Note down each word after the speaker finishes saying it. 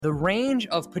The range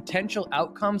of potential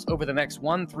outcomes over the next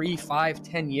 1, 3, 5,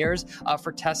 10 years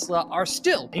for Tesla are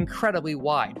still incredibly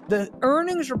wide. The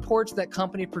earnings reports that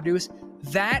company produce,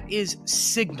 that is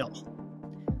signal.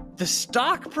 The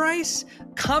stock price,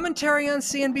 commentary on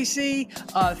CNBC,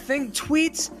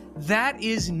 tweets, that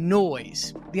is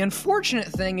noise. The unfortunate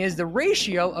thing is the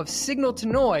ratio of signal to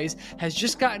noise has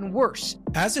just gotten worse.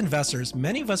 As investors,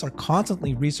 many of us are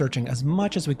constantly researching as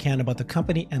much as we can about the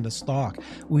company and the stock.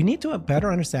 We need to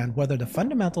better understand whether the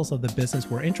fundamentals of the business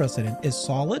we're interested in is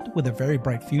solid with a very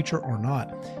bright future or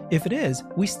not. If it is,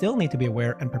 we still need to be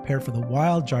aware and prepared for the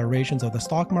wild gyrations of the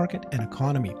stock market and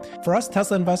economy. For us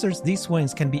Tesla investors, these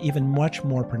swings can be even much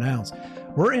more pronounced.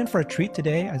 We're in for a treat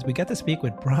today as we get to speak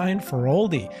with Brian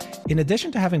Feroldi. In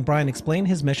addition to having Brian explain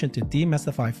his mission to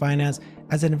demystify finance,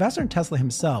 as an investor in Tesla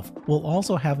himself, we'll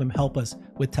also have him help us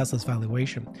with Tesla's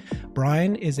valuation.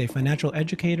 Brian is a financial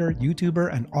educator,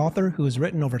 YouTuber, and author who has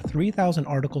written over 3,000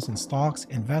 articles in stocks,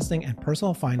 investing, and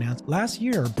personal finance. Last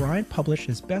year, Brian published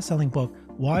his best-selling book,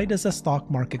 Why Does the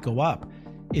Stock Market Go Up?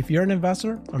 If you're an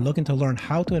investor or looking to learn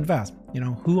how to invest,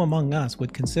 who among us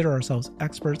would consider ourselves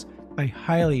experts? I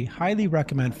highly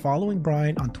recommend following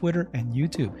Brian on Twitter and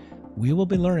YouTube. We will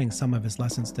be learning some of his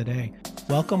lessons today.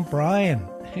 Welcome, Brian.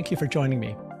 Thank you for joining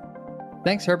me.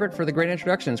 Thanks, Herbert, for the great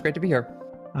introduction. It's great to be here.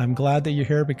 I'm glad that you're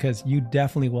here because you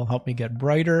definitely will help me get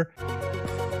brighter.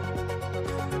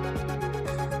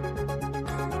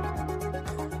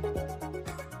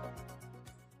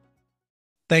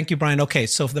 Thank you, Brian. Okay,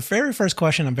 so for the very first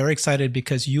question, I'm very excited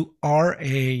because you are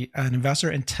an investor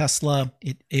in Tesla.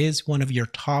 It is one of your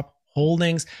top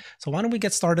holdings. So why don't we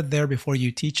get started there before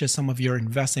you teach us some of your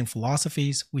investing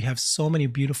philosophies? We have so many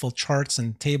beautiful charts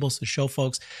and tables to show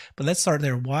folks, but let's start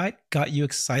there. What got you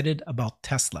excited about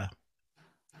Tesla?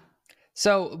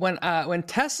 So when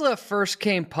Tesla first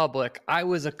came public, I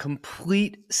was a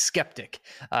complete skeptic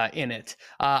in it.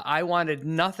 I wanted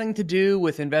nothing to do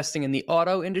with investing in the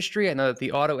auto industry. I know that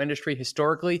the auto industry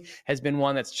historically has been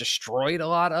one that's destroyed a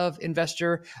lot of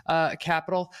investor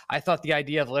capital. I thought the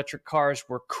idea of electric cars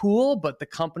were cool, but the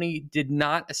company had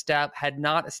not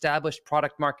established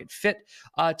product market fit,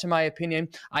 to my opinion.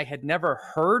 I had never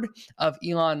heard of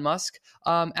Elon Musk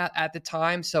at the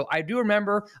time. So I do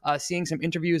remember seeing some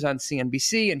interviews on CNBC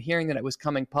and hearing that it was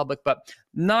coming public, but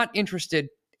not interested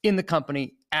in the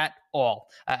company at all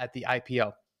at the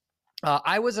IPO.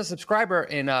 I was a subscriber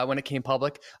when it came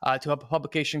public to a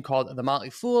publication called The Motley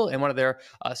Fool, and one of their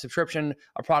subscription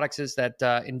products is that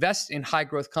invest in high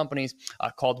growth companies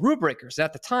called Rule Breakers.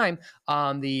 At the time,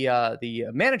 the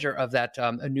manager of that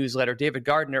newsletter, David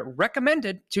Gardner,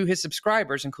 recommended to his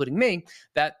subscribers, including me,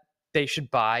 that they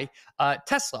should buy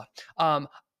Tesla.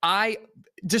 I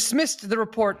dismissed the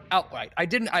report outright.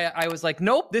 I was like,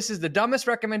 nope, this is the dumbest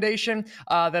recommendation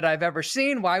that I've ever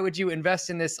seen. Why would you invest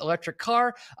in this electric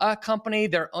car company?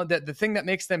 The thing that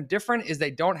makes them different is they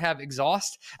don't have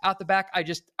exhaust out the back. I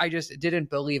just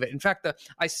didn't believe it. In fact,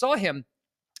 I saw him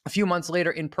a few months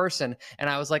later in person, and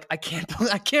I was like, I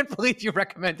can't believe you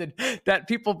recommended that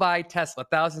people buy Tesla.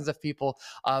 Thousands of people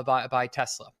buy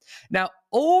Tesla. Now,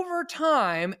 over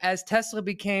time, as Tesla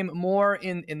became more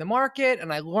in the market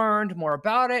and I learned more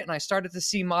about it and I started to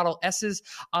see Model S's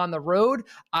on the road,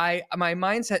 my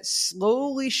mindset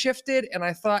slowly shifted and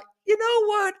I thought, you know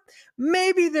what?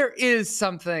 Maybe there is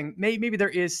something. Maybe there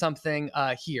is something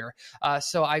here.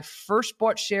 So I first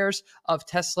bought shares of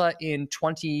Tesla in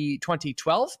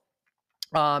 2012.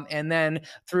 And then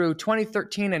through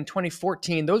 2013 and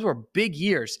 2014, those were big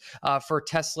years for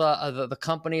Tesla, the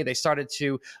company. They started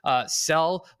to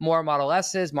sell more Model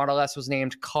S's. Model S was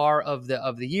named Car of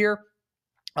the Year.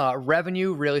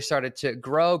 Revenue really started to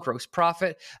grow, gross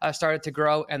profit started to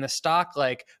grow, and the stock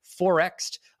like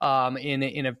 4x'd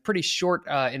in a pretty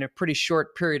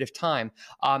short period of time.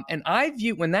 And I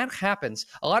view when that happens,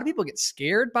 a lot of people get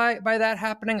scared by that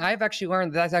happening. I've actually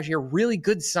learned that that's actually a really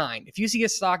good sign. If you see a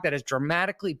stock that has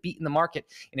dramatically beaten the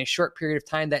market in a short period of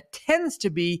time, that tends to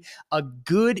be a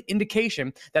good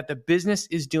indication that the business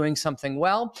is doing something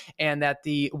well and that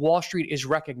the Wall Street is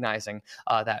recognizing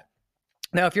that.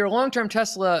 Now, if you're a long-term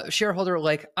Tesla shareholder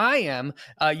like I am,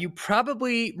 you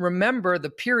probably remember the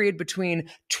period between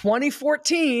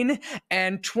 2014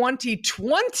 and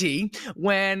 2020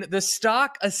 when the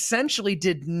stock essentially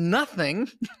did nothing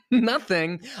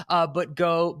but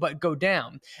go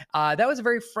down. That was a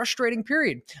very frustrating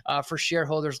period for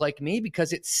shareholders like me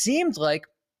because it seemed like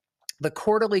The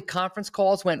quarterly conference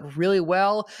calls went really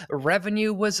well.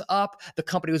 Revenue was up. The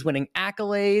company was winning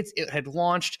accolades. It had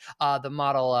launched the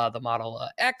Model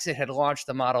X. It had launched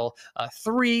the Model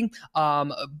 3.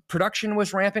 Production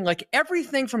was ramping. Like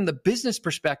everything from the business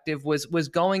perspective was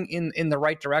going in the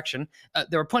right direction.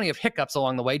 There were plenty of hiccups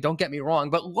along the way. Don't get me wrong,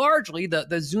 but largely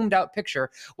the zoomed out picture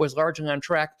was largely on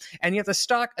track. And yet the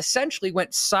stock essentially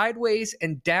went sideways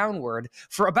and downward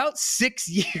for about 6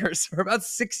 years.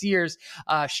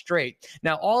 Straight.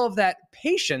 Now, all of that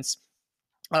patience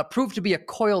proved to be a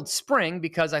coiled spring,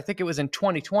 because I think it was in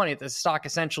 2020 that the stock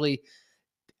essentially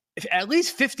at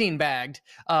least 15 bagged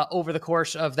over the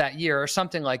course of that year, or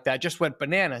something like that. Just went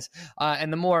bananas.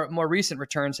 And the more recent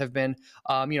returns have been,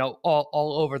 all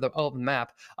over the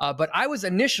map. But I was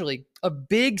initially a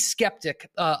big skeptic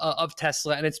of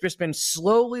Tesla, and it's just been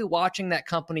slowly watching that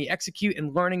company execute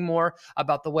and learning more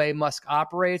about the way Musk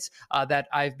operates that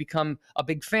I've become a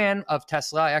big fan of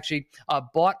Tesla. I actually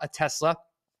bought a Tesla.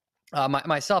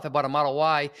 Myself, I bought a Model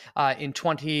Y in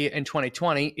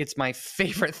 2020. It's my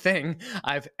favorite thing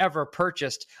I've ever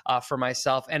purchased for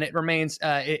myself, and it remains.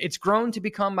 It's grown to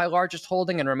become my largest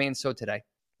holding and remains so today.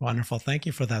 Wonderful. Thank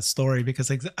you for that story, because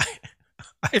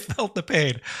I felt the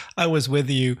pain. I was with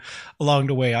you along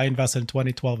the way. I invested in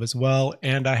 2012 as well,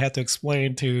 and I had to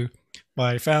explain to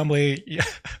my family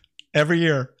every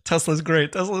year, Tesla's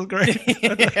great.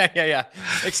 Yeah.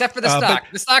 Except for the stock.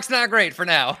 The stock's not great for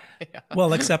now.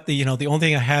 Well, except the only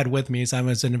thing I had with me is I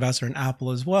was an investor in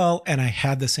Apple as well, and I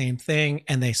had the same thing.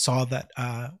 And they saw that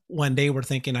when they were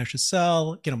thinking I should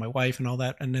sell, my wife and all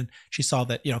that, and then she saw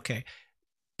that okay,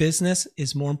 business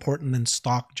is more important than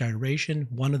stock gyration.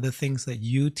 One of the things that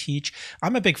you teach,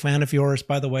 I'm a big fan of yours,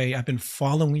 by the way. I've been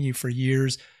following you for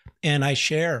years, and I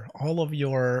share all of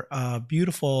your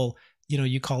beautiful,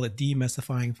 you call it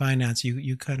demystifying finance.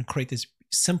 You kind of create this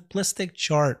simplistic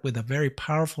chart with a very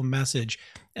powerful message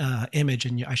image,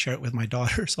 and I share it with my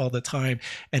daughters all the time.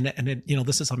 And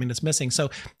this is something that's missing.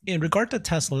 So in regard to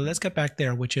Tesla, let's get back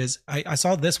there, which is I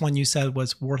saw this one you said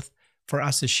was worth for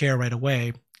us to share right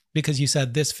away, because you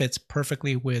said this fits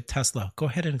perfectly with Tesla. Go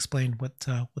ahead and explain what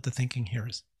the thinking here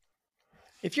is.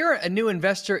 If you're a new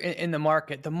investor in the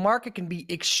market can be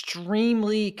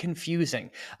extremely confusing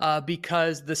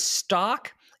because the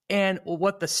stock and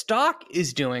what the stock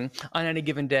is doing on any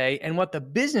given day and what the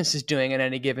business is doing on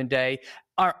any given day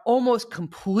are almost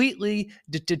completely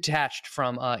detached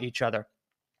from each other.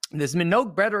 There's been no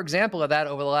better example of that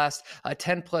over the last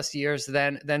 10 plus years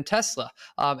than Tesla.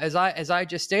 As I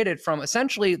just stated, from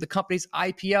essentially the company's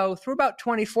IPO through about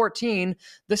 2014,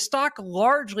 the stock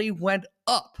largely went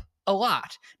up a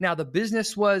lot. Now, the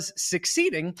business was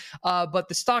succeeding, but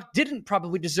the stock didn't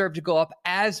probably deserve to go up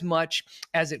as much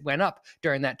as it went up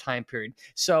during that time period.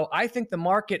 So I think the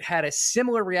market had a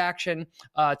similar reaction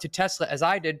to Tesla as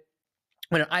I did.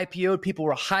 When it IPO'd, people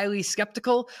were highly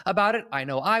skeptical about it. I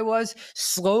know I was.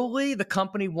 Slowly, the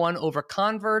company won over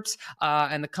converts,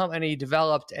 and the company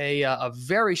developed a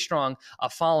very strong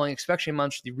following, especially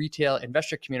amongst the retail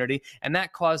investor community, and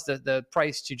that caused the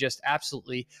price to just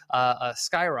absolutely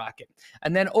skyrocket.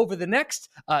 And then over the next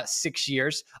 6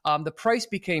 years, the price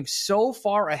became so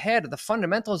far ahead of the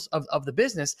fundamentals of the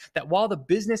business that while the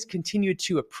business continued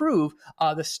to improve,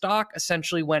 the stock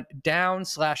essentially went down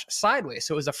 / sideways.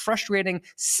 So it was a frustrating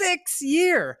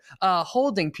 6-year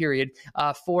holding period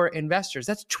for investors.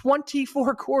 That's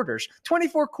 24 quarters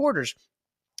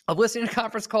of listening to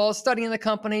conference calls, studying the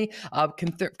company,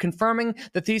 confirming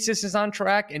the thesis is on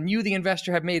track, and you, the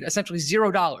investor, have made essentially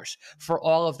 $0 for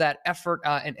all of that effort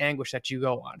and anguish that you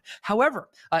go on. However,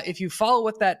 if you follow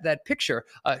what that picture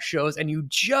shows, and you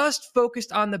just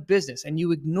focused on the business and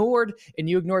you ignored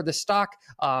the stock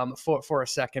for a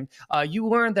second, you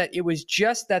learned that it was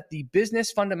just that the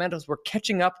business fundamentals were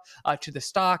catching up to the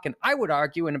stock. And I would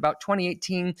argue in about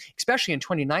 2018, especially in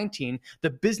 2019, the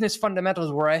business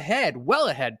fundamentals were well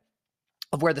ahead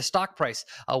of where the stock price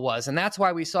was. And that's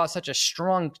why we saw such a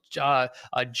strong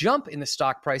jump in the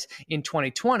stock price in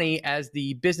 2020 as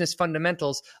the business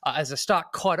fundamentals, as the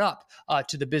stock caught up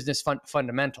to the business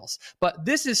fundamentals. But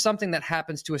this is something that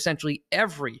happens to essentially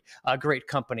every great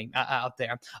company out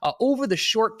there. Over the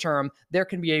short term, there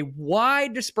can be a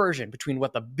wide dispersion between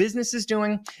what the business is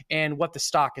doing and what the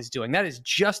stock is doing. That is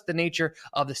just the nature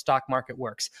of the stock market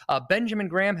works. Benjamin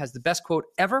Graham has the best quote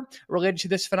ever related to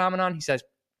this phenomenon. He says,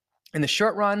 "In the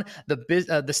short run,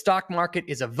 the stock market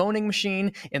is a voting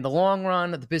machine. In the long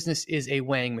run, the business is a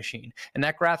weighing machine." And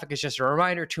that graphic is just a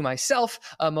reminder to myself,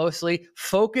 mostly,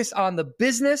 focus on the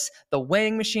business, the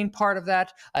weighing machine part of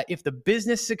that. If the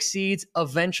business succeeds,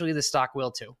 eventually the stock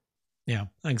will too. Yeah,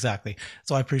 exactly.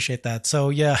 So I appreciate that. So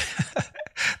yeah,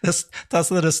 this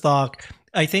Tesla, the stock,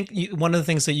 I think one of the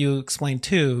things that you explained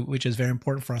too, which is very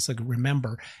important for us to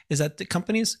remember, is that the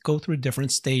companies go through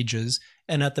different stages.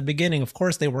 And at the beginning, of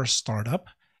course, they were a startup.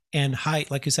 And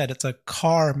like you said, it's a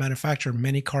car manufacturer.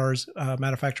 Many cars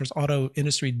manufacturers, auto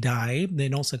industry die. They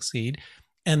don't succeed.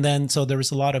 And then so there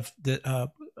was a lot of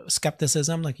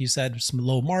skepticism, like you said, some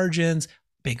low margins,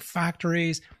 big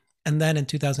factories. And then in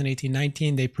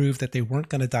 2018-19, they proved that they weren't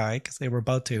going to die because they were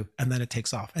about to, and then it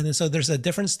takes off. And then so there's a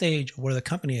different stage where the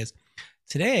company is.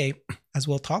 Today, as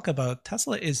we'll talk about,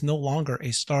 Tesla is no longer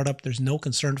a startup. There's no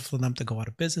concern for them to go out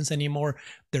of business anymore.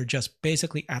 They're just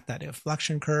basically at that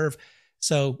inflection curve.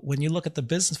 So when you look at the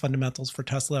business fundamentals for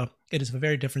Tesla, it is a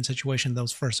very different situation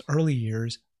those first early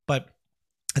years, but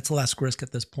it's less risk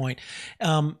at this point.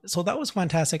 So that was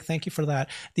fantastic. Thank you for that.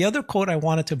 The other quote I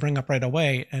wanted to bring up right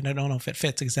away, and I don't know if it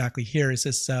fits exactly here, is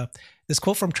this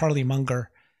quote from Charlie Munger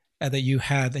that you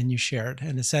had and you shared.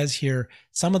 And it says here,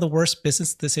 some of the worst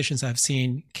business decisions I've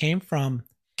seen came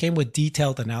with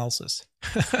detailed analysis.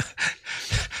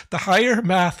 The higher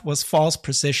math was false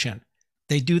precision.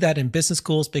 They do that in business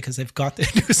schools because they've got to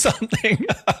do something.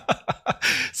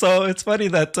 So it's funny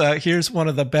that here's one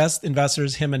of the best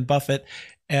investors, him and Buffett,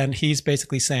 and he's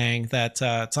basically saying that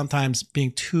sometimes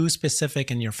being too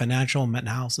specific in your financial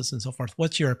analysis and so forth.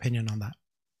 What's your opinion on that?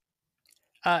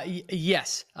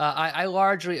 Yes, I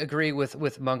largely agree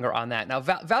with Munger on that. Now,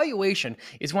 valuation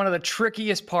is one of the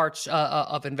trickiest parts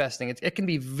of investing. It can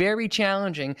be very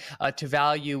challenging to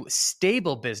value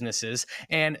stable businesses,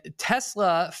 and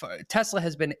Tesla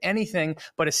has been anything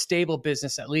but a stable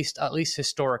business, at least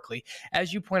historically.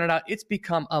 As you pointed out, it's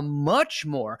become a much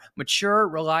more mature,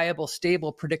 reliable,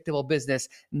 stable, predictable business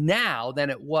now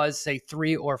than it was, say,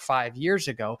 3 or 5 years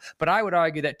ago. But I would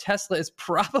argue that Tesla is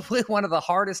probably one of the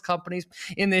hardest companies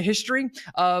in the history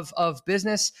of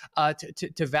business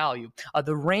to value.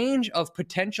 The range of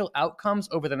potential outcomes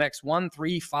over the next 1,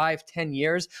 3, 5, 10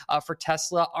 years for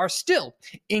Tesla are still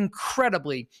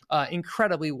incredibly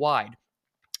wide.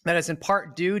 That is in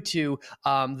part due to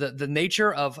the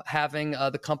nature of having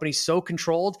the company so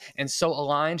controlled and so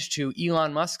aligned to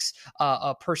Elon Musk's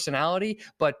personality.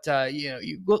 But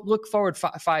you look forward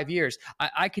 5 years,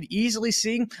 I could easily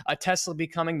see Tesla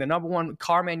becoming the number one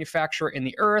car manufacturer in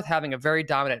the earth, having a very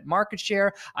dominant market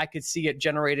share. I could see it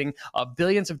generating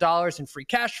billions of dollars in free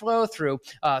cash flow through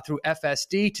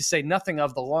FSD, to say nothing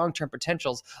of the long-term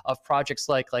potentials of projects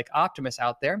like Optimus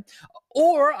out there.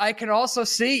 Or I can also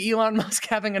see Elon Musk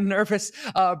having a nervous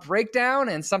breakdown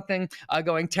and something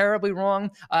going terribly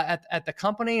wrong at the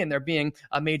company, and there being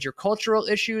major cultural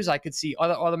issues. I could see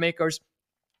other automakers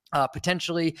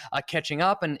potentially catching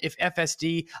up. And if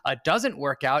FSD doesn't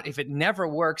work out, if it never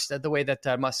works the way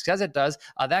that Musk says it does,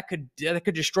 that could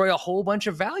destroy a whole bunch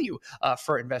of value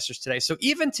for investors today. So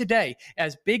even today,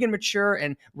 as big and mature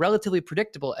and relatively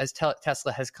predictable as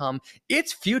Tesla has come,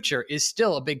 its future is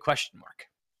still a big question mark.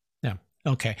 Yeah.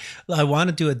 Okay. I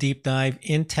want to do a deep dive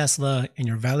in Tesla and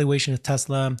your valuation of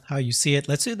Tesla, how you see it.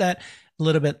 Let's do that a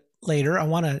little bit later. I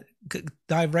want to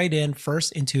dive right in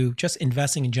first into just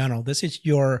investing in general. This is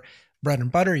your bread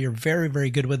and butter. You're very,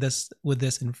 very good with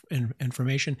this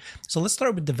information. So let's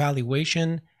start with the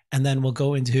valuation, and then we'll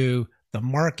go into the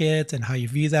market and how you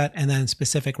view that, and then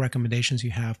specific recommendations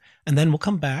you have. And then we'll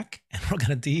come back and we're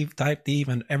going to dive deep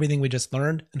on everything we just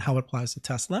learned and how it applies to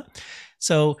Tesla.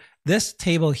 So this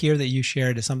table here that you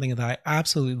shared is something that I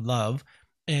absolutely love.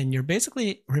 And you're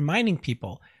basically reminding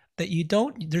people that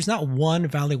there's not one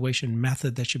valuation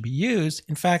method that should be used.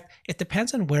 In fact, it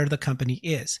depends on where the company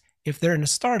is. If they're in a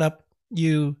startup,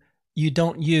 you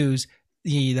don't use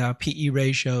the PE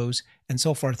ratios and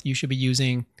so forth. You should be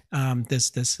using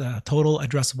this total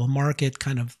addressable market,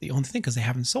 kind of the only thing, because they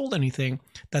haven't sold anything.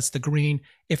 That's the green.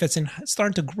 If it's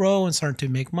starting to grow and starting to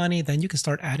make money, then you can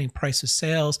start adding price to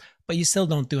sales, but you still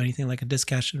don't do anything like a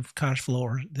discounted cash flow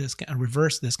or a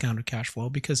reverse discounted cash flow,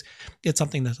 because it's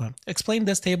something that's explained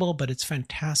this table, but it's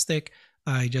fantastic.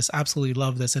 I just absolutely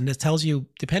love this. And it tells you,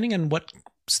 depending on what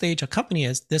stage a company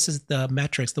is, this is the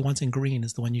metrics. The ones in green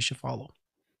is the one you should follow.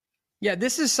 Yeah,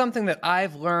 this is something that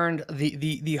I've learned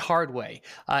the hard way.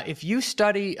 If you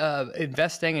study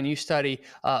investing and you study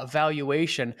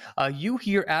valuation, you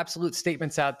hear absolute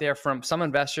statements out there from some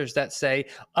investors that say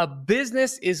a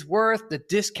business is worth the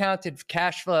discounted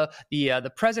cash flow,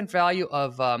 the present value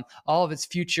of all of its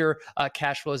future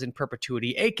cash flows in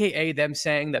perpetuity, aka them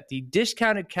saying that the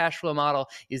discounted cash flow model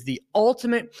is the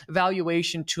ultimate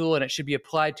valuation tool and it should be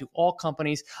applied to all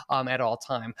companies at all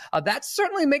time. That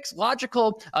certainly makes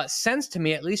logical sense to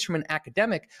me, at least from an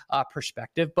academic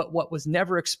perspective. But what was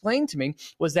never explained to me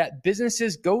was that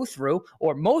businesses go through,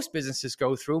 or most businesses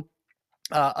go through,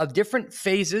 of different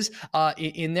phases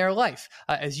in their life.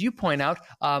 As you point out,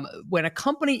 when a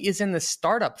company is in the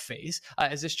startup phase,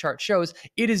 as this chart shows,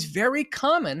 it is very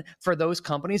common for those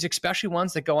companies, especially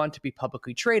ones that go on to be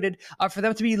publicly traded, for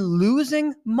them to be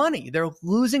losing money. They're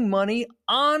losing money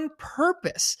on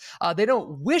purpose. They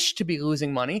don't wish to be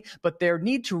losing money, but they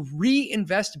need to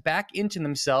reinvest back into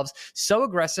themselves so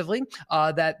aggressively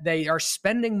that they are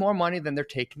spending more money than they're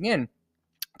taking in.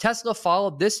 Tesla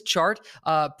followed this chart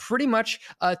pretty much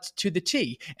to the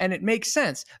T, and it makes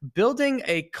sense. Building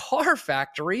a car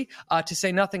factory, to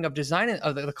say nothing of designing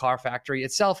of the car factory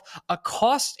itself,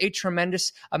 costs a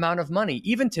tremendous amount of money.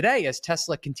 Even today, as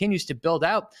Tesla continues to build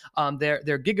out their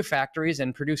gigafactories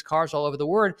and produce cars all over the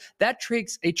world, that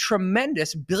takes a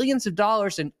tremendous billions of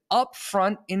dollars in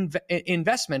upfront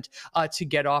investment to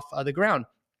get off the ground.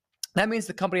 That means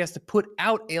the company has to put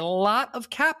out a lot of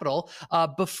capital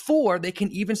before they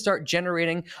can even start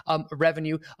generating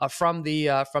revenue from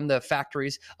the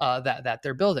factories that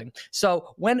they're building.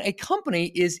 So when a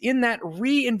company is in that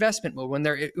reinvestment mode, when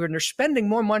they're spending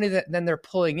more money than they're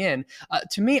pulling in,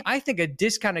 to me, I think a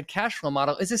discounted cash flow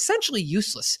model is essentially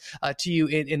useless to you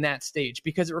in that stage,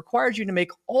 because it requires you to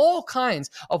make all kinds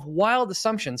of wild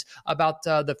assumptions about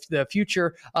the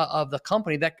future of the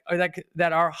company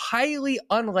that are highly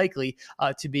unlikely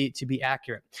to be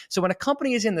accurate. So when a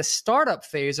company is in the startup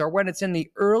phase, or when it's in the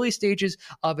early stages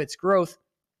of its growth,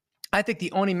 I think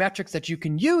the only metrics that you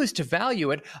can use to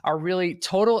value it are really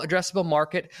total addressable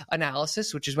market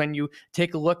analysis, which is when you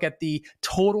take a look at the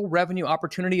total revenue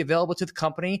opportunity available to the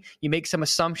company. You make some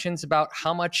assumptions about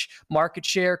how much market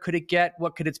share could it get,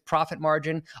 what could its profit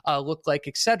margin look like,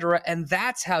 et cetera. And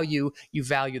that's how you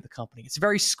value the company. It's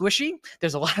very squishy.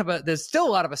 There's still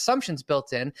a lot of assumptions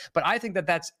built in, but I think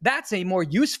that's a more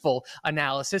useful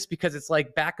analysis, because it's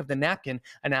like back of the napkin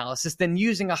analysis than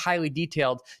using a highly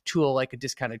detailed tool like a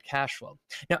discounted cash flow.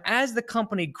 Now, as the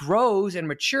company grows and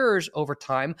matures over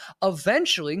time,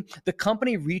 eventually the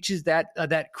company reaches that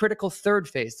critical third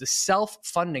phase, the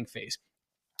self-funding phase.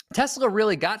 Tesla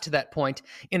really got to that point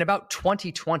in about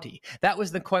 2020. That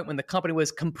was the point when the company was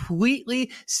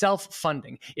completely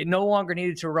self-funding. It no longer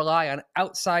needed to rely on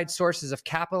outside sources of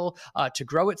capital to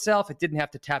grow itself. It didn't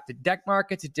have to tap the debt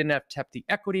markets. It didn't have to tap the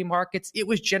equity markets. It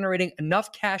was generating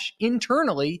enough cash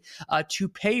internally to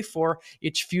pay for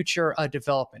its future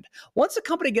development. Once a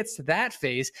company gets to that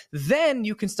phase, then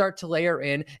you can start to layer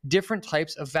in different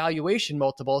types of valuation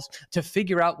multiples to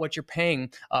figure out what you're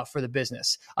paying for the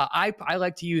business. I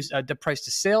like to use the price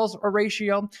to sales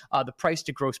ratio, the price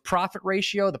to gross profit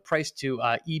ratio, the price to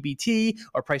EBT,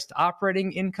 or price to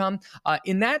operating income.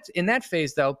 In that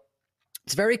phase, though,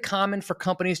 it's very common for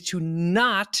companies to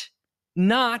not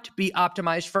be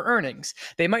optimized for earnings.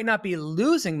 They might not be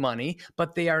losing money,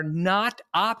 but they are not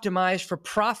optimized for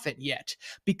profit yet.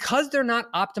 Because they're not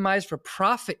optimized for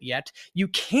profit yet, you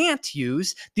can't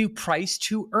use the price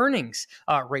to earnings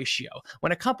ratio.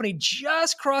 When a company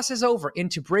just crosses over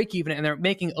into break even and they're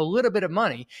making a little bit of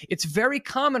money, it's very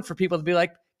common for people to be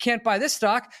like, can't buy this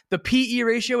stock. The PE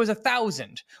ratio is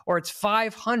 1,000 or it's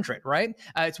 500, right?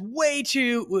 It's way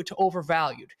too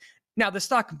overvalued. Now, the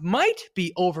stock might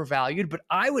be overvalued, but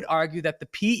I would argue that the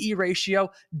PE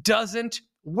ratio doesn't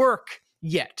work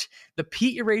yet. The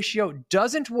PE ratio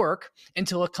doesn't work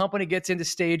until a company gets into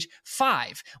stage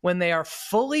 5, when they are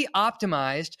fully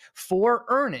optimized for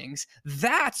earnings.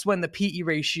 That's when the PE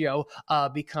ratio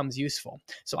becomes useful.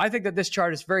 So I think that this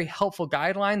chart is a very helpful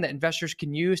guideline that investors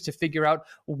can use to figure out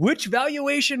which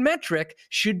valuation metric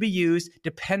should be used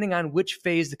depending on which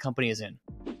phase the company is in.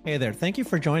 Hey there, thank you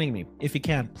for joining me. If you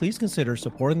can, please consider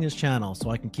supporting this channel so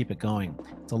I can keep it going.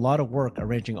 It's a lot of work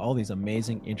arranging all these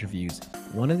amazing interviews.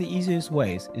 One of the easiest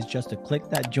ways is just to click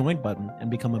that join button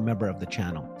and become a member of the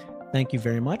channel. Thank you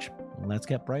very much. Let's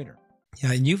get brighter.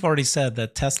 Yeah, and you've already said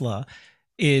that Tesla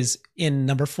is in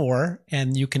number 4,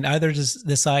 and you can either just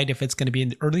decide if it's going to be in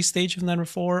the early stage of number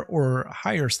 4 or a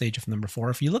higher stage of number 4.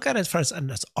 If you look at it as far as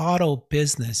an auto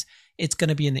business, it's going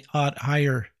to be in the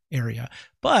higher area.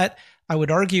 But I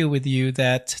would argue with you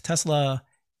that Tesla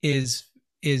is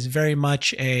very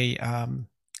much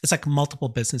it's like multiple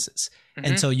businesses. Mm-hmm.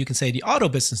 And so you can say the auto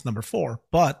business number 4,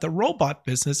 but the robot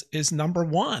business is number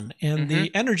 1, and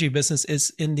the energy business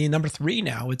is in the number 3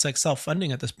 now. It's like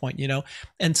self-funding at this point,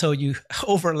 and so you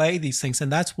overlay these things.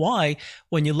 And that's why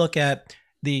when you look at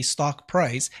the stock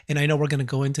price, and I know we're going to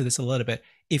go into this a little bit,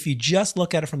 if you just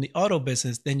look at it from the auto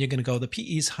business, then you're going to go, the PE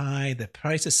is high, the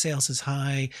price of sales is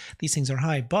high, these things are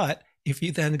high. But if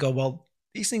you then go, well,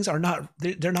 these things are not,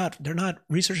 they're not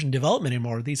research and development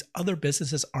anymore. These other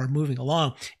businesses are moving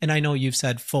along. And I know you've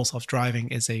said full self-driving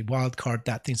is a wild card.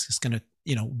 That thing's just going to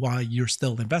while you're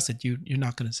still invested, you're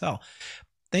not going to sell.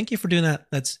 Thank you for doing that.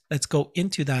 Let's go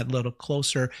into that a little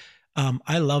closer.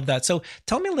 I love that. So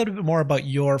tell me a little bit more about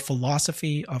your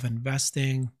philosophy of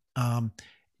investing,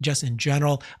 just in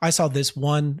general. I saw this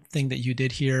one thing that you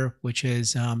did here, which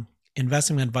is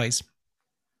investment advice.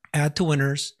 Add to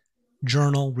winners,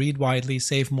 journal, read widely,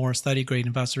 save more, study great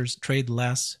investors, trade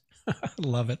less.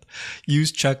 Love it.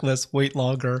 Use checklists, wait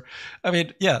longer. I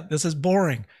mean, yeah, this is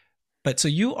boring. But so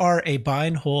you are a buy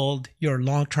and hold, you're a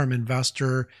long-term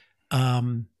investor.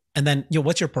 And then,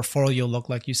 what's your portfolio look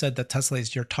like? You said that Tesla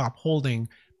is your top holding,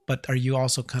 but are you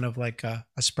also kind of like a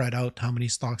spread out? How many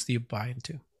stocks do you buy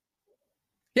into?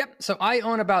 Yep. So I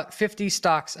own about 50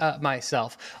 stocks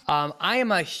myself. I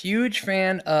am a huge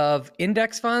fan of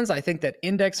index funds. I think that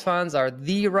index funds are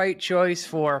the right choice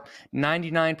for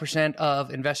 99%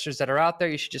 of investors that are out there.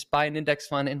 You should just buy an index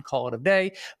fund and call it a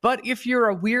day. But if you're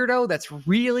a weirdo that's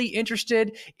really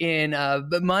interested in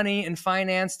money and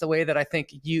finance the way that I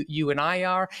think you and I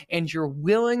are, and you're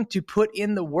willing to put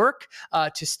in the work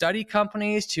to study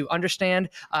companies, to understand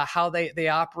how they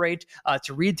operate,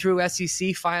 to read through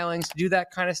SEC filings, to do that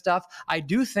kind of stuff, I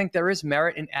do think there is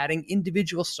merit in adding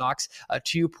individual stocks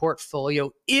to your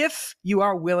portfolio if you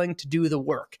are willing to do the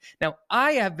work. Now,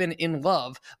 I have been in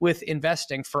love with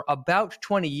investing for about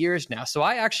 20 years now, so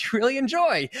I actually really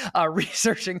enjoy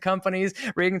researching companies,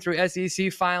 reading through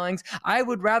SEC filings. I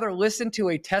would rather listen to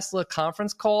a Tesla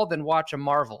conference call than watch a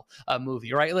Marvel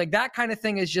movie, right? Like that kind of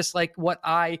thing is just like what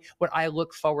I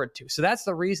look forward to. So that's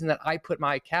the reason that I put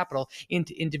my capital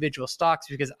into individual stocks,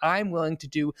 because I'm willing to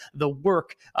do the work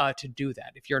to do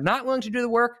that. If you're not willing to do the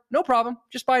work, no problem.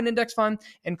 Just buy an index fund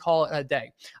and call it a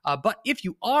day. But if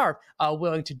you are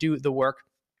willing to do the work,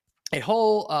 a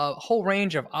whole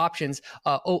range of options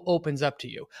opens up to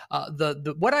you.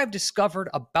 What I've discovered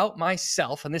about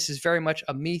myself, and this is very much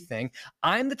a me thing,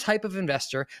 I'm the type of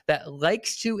investor that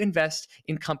likes to invest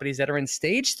in companies that are in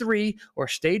stage 3 or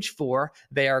stage 4.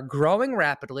 They are growing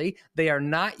rapidly. They are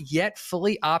not yet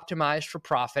fully optimized for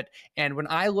profit. And when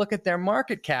I look at their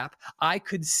market cap, I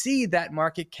could see that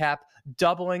market cap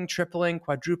doubling, tripling,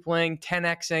 quadrupling,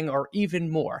 10xing, or even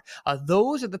more.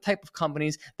 Those are the type of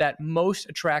companies that most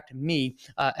attract me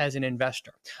as an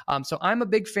investor. So I'm a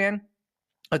big fan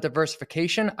of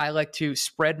diversification. I like to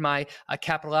spread my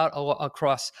capital out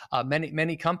across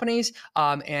many companies,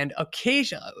 and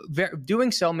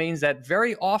doing so means that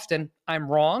very often I'm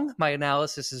wrong. My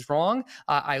analysis is wrong.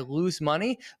 I lose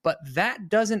money, but that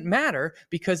doesn't matter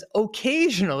because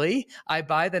occasionally I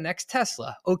buy the next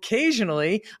Tesla.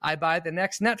 Occasionally I buy the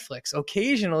next Netflix.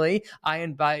 Occasionally I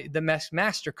buy the next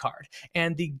MasterCard.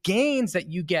 And the gains that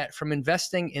you get from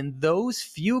investing in those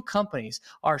few companies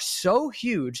are so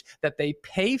huge that they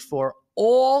pay for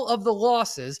all of the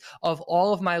losses of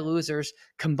all of my losers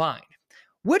combined.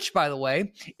 Which, by the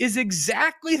way, is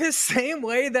exactly the same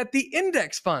way that the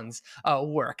index funds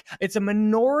work. It's a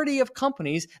minority of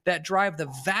companies that drive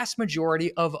the vast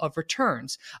majority of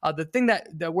returns. The thing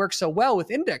that works so well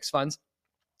with index funds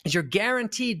is you're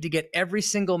guaranteed to get every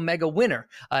single mega winner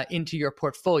into your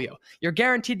portfolio. You're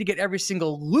guaranteed to get every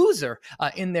single loser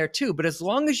in there too. But as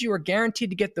long as you are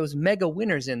guaranteed to get those mega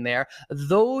winners in there,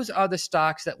 those are the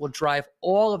stocks that will drive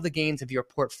all of the gains of your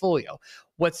portfolio.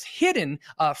 What's hidden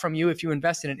from you if you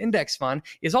invest in an index fund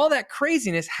is all that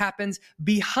craziness happens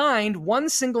behind one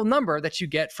single number that you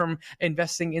get from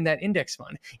investing in that index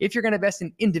fund. If you're going to invest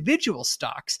in individual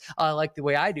stocks, like the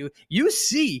way I do, you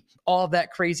see all of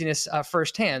that craziness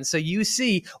firsthand. So you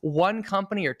see one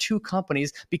company or two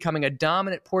companies becoming a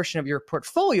dominant portion of your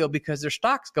portfolio because their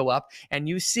stocks go up, and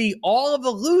you see all of the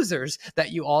losers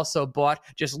that you also bought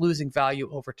just losing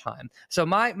value over time. So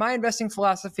my investing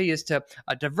philosophy is to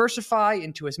diversify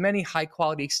into as many high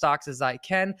quality stocks as I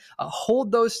can,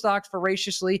 hold those stocks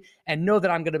voraciously, and know that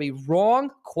I'm going to be wrong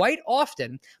quite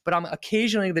often, but I'm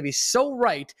occasionally going to be so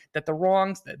right that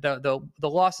the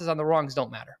losses on the wrongs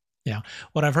don't matter. Yeah.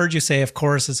 What I've heard you say, of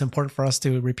course, is important for us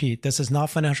to repeat. This is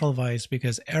not financial advice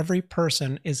because every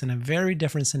person is in a very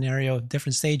different scenario,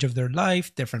 different stage of their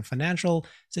life, different financial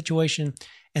situation.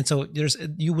 And so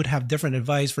you would have different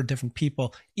advice for different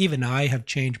people. Even I have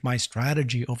changed my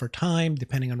strategy over time,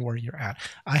 depending on where you're at.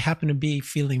 I happen to be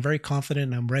feeling very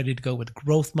confident. I'm ready to go with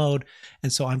growth mode.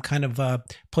 And so I'm kind of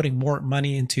putting more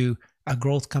money into a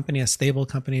growth company, a stable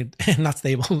company, not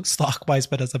stable stock wise,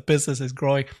 but as a business is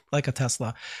growing like a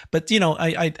Tesla. But,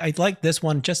 I like this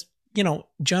one, just,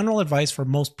 general advice for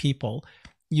most people.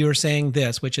 You're saying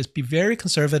this, which is be very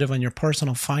conservative on your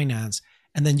personal finance.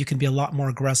 And then you can be a lot more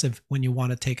aggressive when you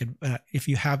want to take it, if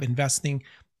you have investing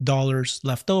dollars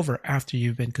left over after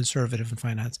you've been conservative in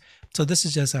finance. So this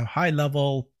is just a high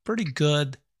level, pretty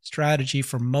good strategy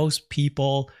for most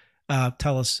people.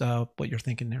 Tell us what you're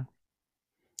thinking there.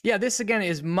 Yeah, this again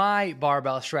is my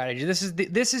barbell strategy. This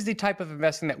is the type of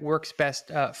investing that works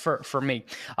best for me.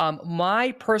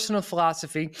 My personal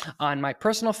philosophy on my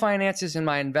personal finances and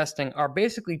my investing are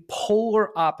basically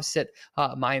polar opposite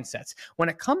mindsets. When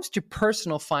it comes to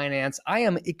personal finance, I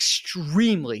am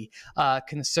extremely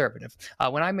conservative.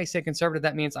 When I may say conservative,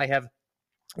 that means I have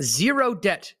zero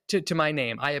debt to my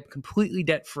name. I am completely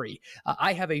debt free.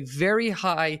 I have a very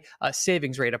high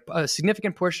savings rate. A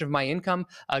significant portion of my income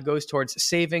goes towards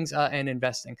savings and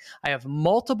investing. I have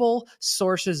multiple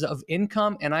sources of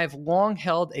income, and I have long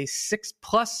held a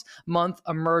 6+ month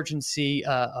emergency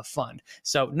fund.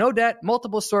 So no debt,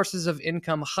 multiple sources of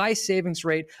income, high savings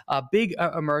rate, a big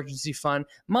emergency fund.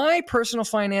 My personal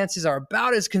finances are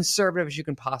about as conservative as you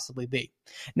can possibly be.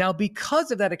 Now, because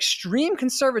of that extreme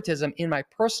conservatism in my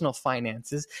personal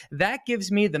finances, that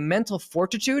gives me the mental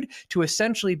fortitude to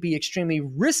essentially be extremely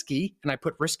risky, and I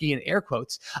put risky in air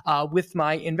quotes, with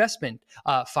my investment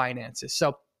finances.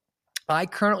 So I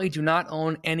currently do not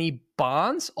own any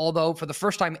bonds, although for the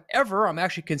first time ever, I'm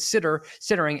actually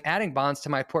considering adding bonds to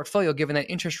my portfolio, given that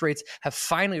interest rates have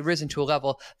finally risen to a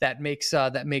level that makes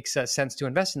sense to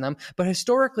invest in them. But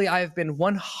historically, I have been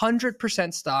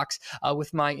 100% stocks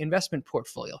with my investment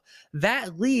portfolio.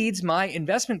 That leads my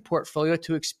investment portfolio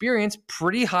to experience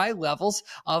pretty high levels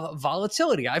of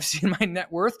volatility. I've seen my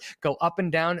net worth go up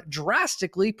and down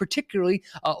drastically, particularly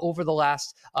over the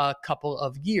last couple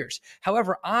of years.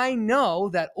 However, I know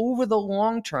that over the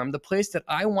long term, the place that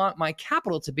I want my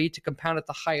capital to be to compound at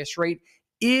the highest rate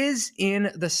is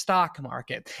in the stock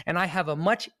market. And I have a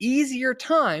much easier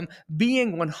time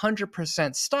being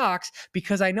 100% stocks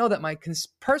because I know that my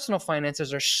personal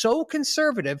finances are so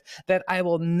conservative that I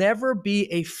will never be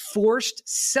a forced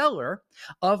seller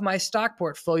of my stock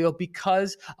portfolio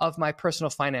because of my personal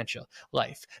financial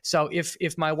life. So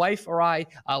if my wife or I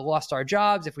lost our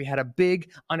jobs, if we had a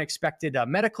big unexpected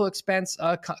medical expense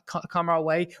come our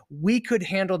way, we could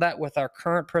handle that with our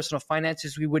current personal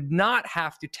finances. We would not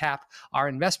have to tap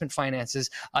our investment finances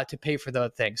to pay for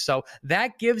those things. So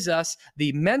that gives us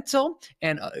the mental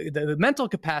and the mental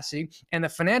capacity and the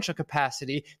financial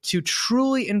capacity to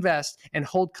truly invest and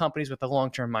hold companies with a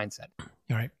long-term mindset.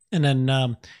 All right. And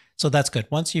then, so that's good.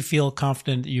 Once you feel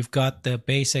confident, you've got the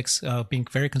basics, being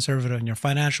very conservative in your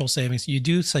financial savings. You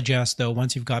do suggest, though,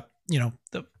 once you've got,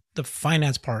 the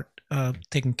finance part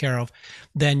taken care of,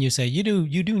 then you say you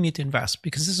do need to invest,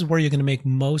 because this is where you're going to make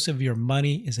most of your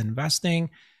money, is investing.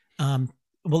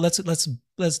 Well,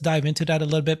 let's dive into that a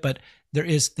little bit. But there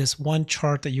is this one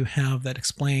chart that you have that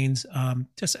explains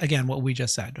just again what we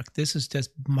just said. Look, this is just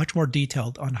much more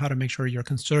detailed on how to make sure you're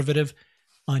conservative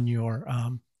on your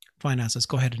finances.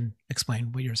 Go ahead and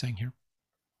explain what you're saying here.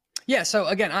 Yeah, so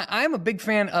again, I'm a big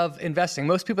fan of investing.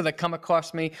 Most people that come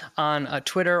across me on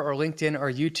Twitter or LinkedIn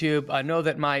or YouTube know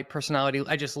that my personality,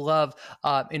 I just love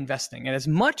investing. And as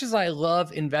much as I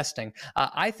love investing,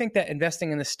 I think that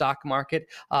investing in the stock market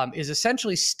is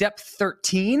essentially step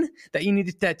 13 that you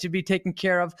need to be taken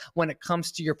care of when it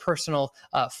comes to your personal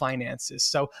finances.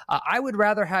 So I would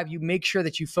rather have you make sure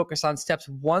that you focus on steps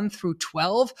 1 through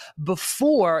 12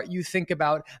 before you think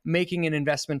about making an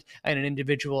investment in an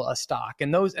individual stock.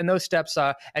 And those steps,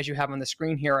 as you have on the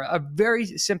screen here, are very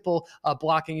simple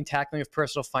blocking and tackling of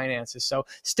personal finances. So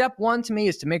step 1 to me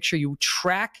is to make sure you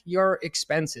track your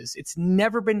expenses. It's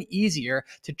never been easier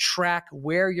to track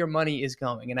where your money is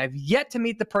going. And I've yet to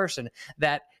meet the person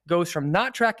that goes from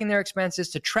not tracking their expenses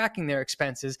to tracking their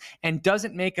expenses and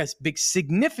doesn't make a big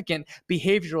significant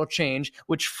behavioral change,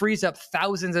 which frees up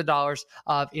thousands of dollars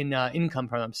in income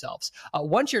for themselves.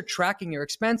 Once you're tracking your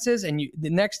expenses, and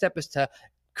the next step is to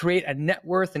create a net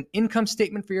worth and income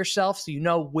statement for yourself so you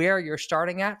know where you're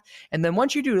starting at. And then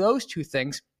once you do those two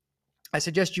things, I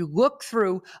suggest you look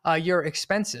through your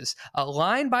expenses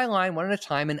line by line, one at a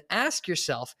time, and ask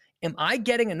yourself, am I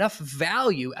getting enough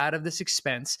value out of this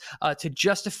expense to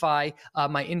justify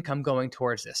my income going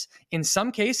towards this? In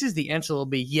some cases, the answer will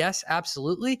be yes,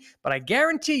 absolutely. But I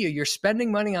guarantee you're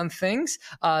spending money on things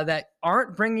that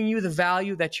aren't bringing you the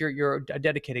value that you're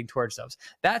dedicating towards those.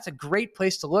 That's a great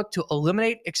place to look to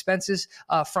eliminate expenses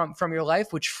from your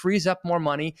life, which frees up more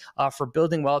money for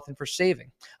building wealth and for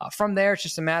saving. From there, it's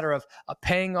just a matter of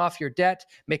paying off your debt,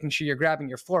 making sure you're grabbing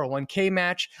your 401k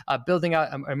match, building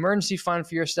out an emergency fund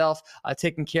for yourself,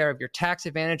 taking care of your tax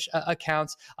advantage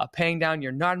accounts, paying down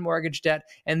your non-mortgage debt.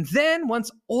 And then once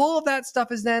all of that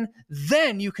stuff is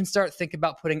then you can start thinking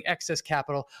about putting excess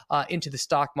capital into the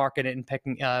stock market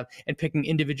and and picking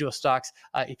individual stocks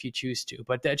if you choose to.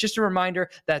 But just a reminder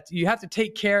that you have to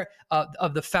take care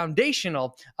of the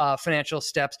foundational financial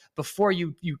steps before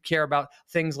you care about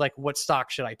things like what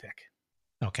stock should I pick.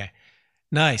 Okay.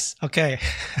 Nice. Okay.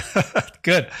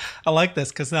 Good. I like this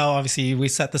because now obviously we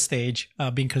set the stage,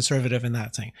 being conservative in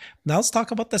that thing. Now let's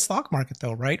talk about the stock market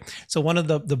though, right? So one of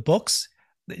the books,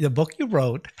 the book you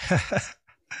wrote,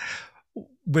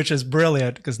 which is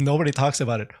brilliant because nobody talks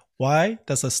about it. Why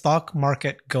does the stock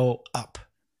market go up?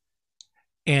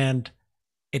 And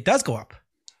it does go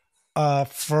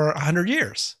up for 100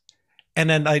 years. And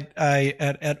then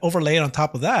I overlaid on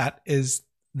top of that is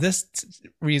this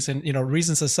reason,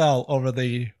 reasons to sell over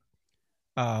the,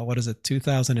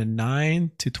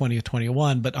 2009 to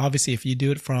 2021. But obviously, if you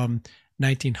do it from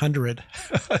 1900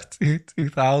 to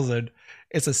 2000,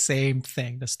 it's the same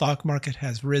thing. The stock market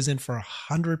has risen for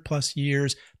 100 plus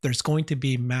years. There's going to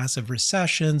be massive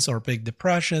recessions or big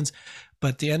depressions. But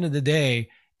at the end of the day,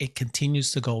 it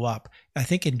continues to go up. I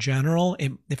think in general,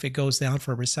 if it goes down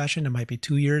for a recession, it might be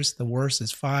 2 years. The worst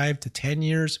is 5 to 10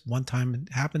 years. One time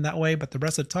it happened that way, but the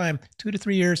rest of the time, 2 to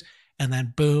 3 years, and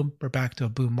then boom, we're back to a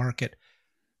boom market.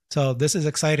 So this is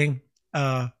exciting.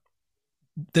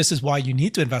 This is why you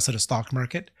need to invest in a stock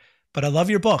market. But I love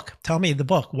your book. Tell me the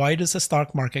book. Why does the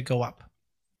stock market go up?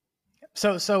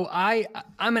 So I'm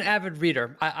an avid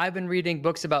reader. I've been reading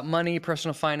books about money,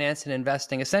 personal finance, and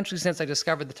investing essentially since I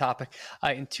discovered the topic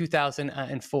in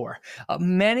 2004.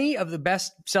 Many of the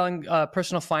best-selling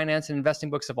personal finance and investing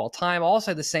books of all time all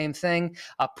say the same thing.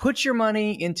 Put your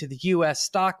money into the U.S.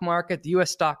 stock market. The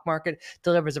U.S. stock market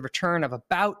delivers a return of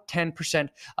about 10%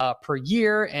 per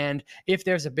year. And if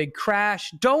there's a big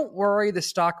crash, don't worry, the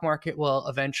stock market will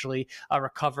eventually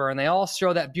recover. And they all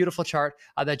show that beautiful chart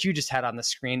that you just had on the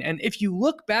screen. And if you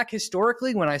look back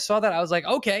historically, when I saw that, I was like,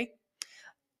 okay,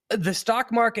 the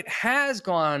stock market has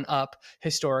gone up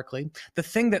historically. The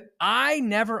thing that I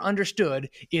never understood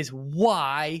is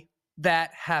why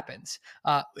that happens.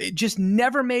 It just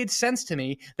never made sense to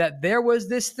me that there was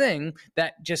this thing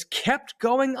that just kept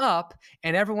going up,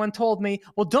 and everyone told me,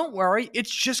 well, don't worry,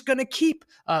 it's just going to keep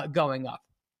going up.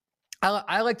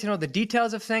 I like to know the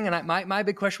details of things, and my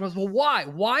big question was, well, why?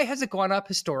 Why has it gone up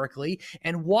historically,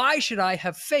 and why should I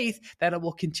have faith that it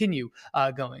will continue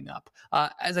going up?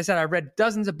 As I said, I read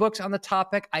dozens of books on the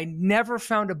topic. I never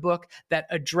found a book that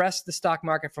addressed the stock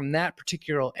market from that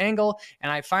particular angle,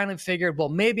 and I finally figured, well,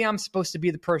 maybe I'm supposed to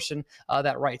be the person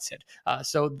that writes it.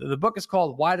 So the book is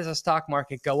called Why Does the Stock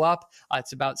Market Go Up?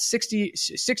 It's about 60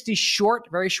 short,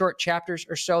 very short chapters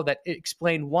or so that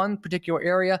explain one particular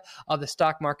area of the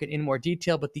stock market in more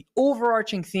detail, but the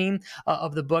overarching theme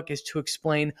of the book is to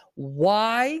explain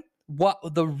what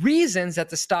the reasons that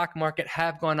the stock market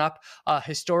have gone up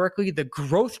historically, the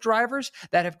growth drivers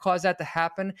that have caused that to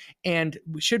happen, and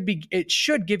it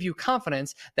should give you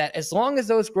confidence that as long as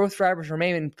those growth drivers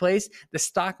remain in place, the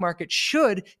stock market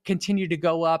should continue to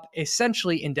go up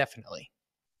essentially indefinitely.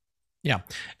 Yeah.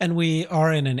 And we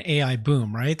are in an AI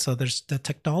boom, right? So the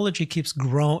technology keeps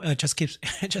growing.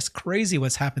 Just crazy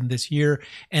what's happened this year,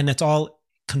 and it's all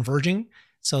converging.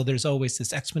 So there's always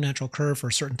this exponential curve for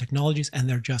certain technologies, and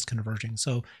they're just converging.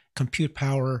 So compute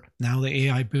power, now the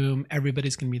AI boom,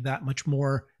 everybody's going to be that much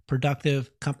more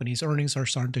productive. Companies' earnings are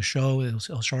starting to show.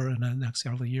 It'll show in the next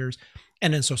several years.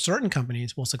 And then so certain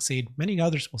companies will succeed. Many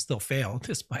others will still fail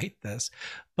despite this.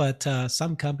 But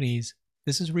some companies,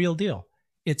 this is real deal.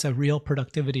 It's a real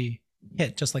productivity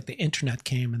hit, just like the internet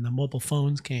came and the mobile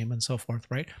phones came and so forth,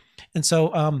 right? And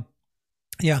so,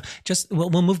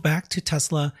 we'll move back to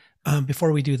Tesla.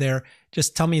 Before we do there,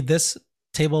 just tell me this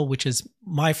table, which is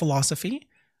my philosophy,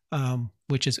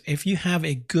 which is if you have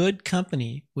a good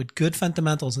company with good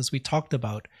fundamentals, as we talked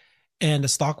about, and the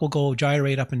stock will go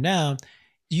gyrate up and down,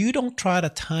 you don't try to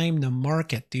time the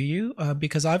market, do you?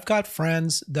 Because I've got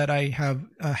friends that I have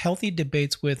healthy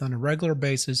debates with on a regular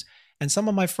basis. And some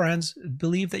of my friends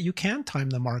believe that you can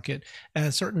time the market.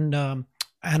 Certain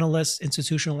analysts,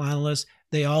 institutional analysts,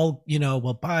 they all,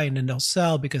 will buy and then they'll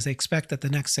sell because they expect that the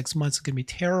next 6 months is going to be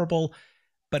terrible.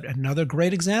 But another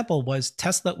great example was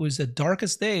Tesla was the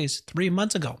darkest days 3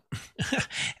 months ago.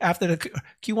 After the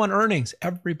Q1 earnings,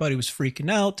 everybody was freaking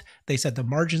out. They said the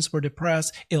margins were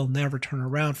depressed. It'll never turn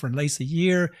around for at least a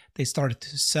year. They started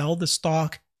to sell the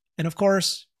stock. And of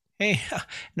course, hey,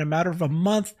 in a matter of a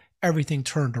month, everything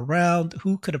turned around.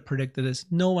 Who could have predicted this?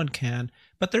 No one can.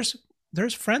 But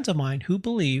there's friends of mine who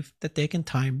believe that they can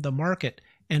time the market,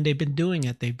 and they've been doing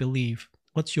it, they believe.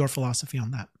 What's your philosophy on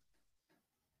that?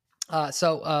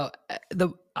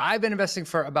 I've been investing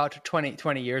for about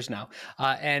 20 years now,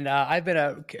 and I've been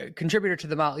a contributor to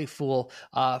the Motley Fool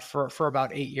for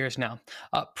about 8 years now.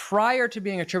 Prior to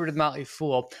being a contributor to the Motley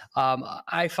Fool,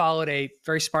 I followed a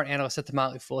very smart analyst at the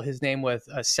Motley Fool. His name was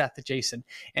Seth Jason,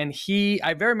 and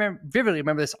I vividly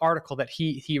remember this article that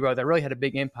he wrote that really had a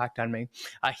big impact on me.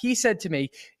 He said to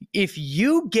me, if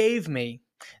you gave me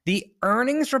the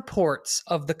earnings reports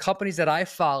of the companies that I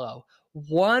follow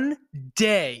one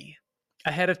day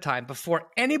ahead of time before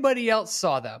anybody else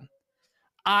saw them,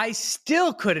 I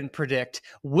still couldn't predict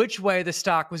which way the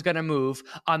stock was going to move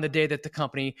on the day that the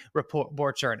company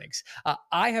reports earnings.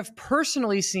 I have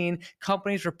personally seen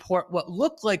companies report what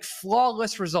look like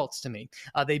flawless results to me.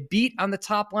 They beat on the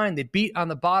top line, they beat on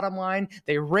the bottom line,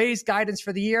 they raise guidance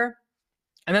for the year,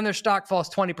 and then their stock falls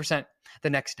 20% the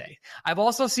next day. I've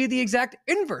also seen the exact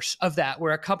inverse of that,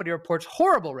 where a company reports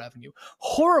horrible revenue,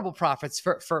 horrible profits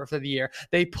for the year.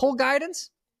 They pull guidance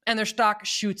and their stock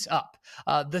shoots up.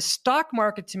 The stock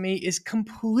market to me is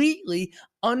completely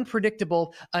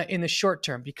unpredictable in the short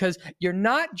term, because you're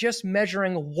not just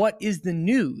measuring what is the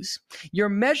news, you're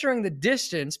measuring the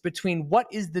distance between what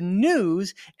is the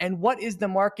news and what is the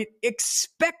market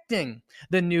expecting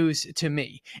the news to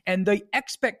be. And the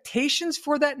expectations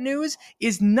for that news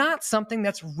is not something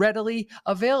that's readily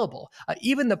available.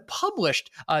 Even the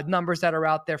published numbers that are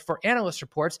out there for analyst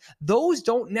reports, those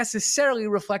don't necessarily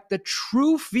reflect the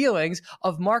true feelings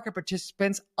of market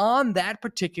participants on that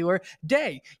particular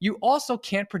day. You also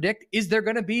can't predict, is there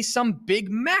going to be some big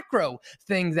macro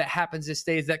thing that happens these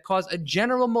days that cause a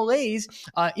general malaise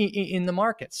in the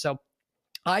market? So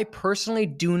I personally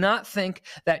do not think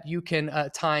that you can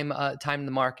time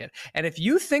the market. And if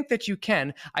you think that you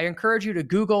can, I encourage you to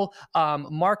Google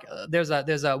There's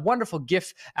a wonderful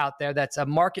GIF out there that's a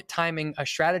market timing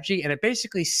strategy, and it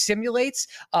basically simulates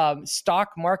stock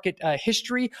market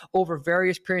history over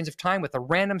various periods of time with a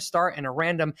random start and a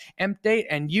random end date.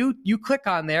 And you click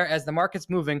on there as the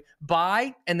market's moving,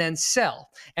 buy and then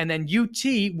sell, and then you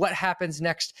see what happens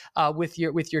next with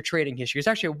your trading history. It's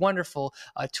actually a wonderful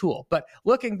tool. But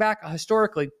looking back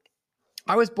historically,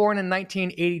 I was born in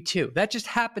 1982. That just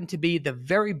happened to be the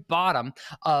very bottom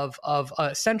of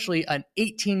essentially an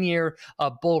 18-year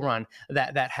bull run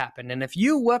that happened. And if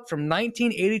you look from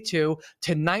 1982 to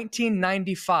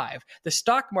 1995, the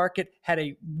stock market had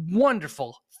a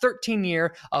wonderful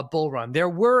 13-year bull run. There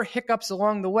were hiccups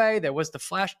along the way. There was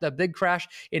the big crash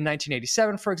in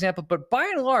 1987, for example. But by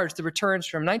and large, the returns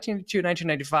from 1982 to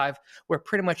 1995 were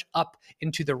pretty much up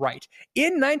and to the right.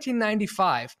 In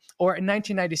 1995 or in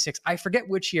 1996, I forget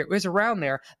which year, it was around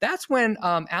there. That's when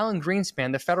Alan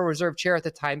Greenspan, the Federal Reserve Chair at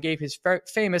the time, gave his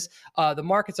famous "the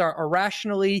markets are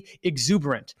irrationally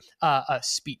exuberant"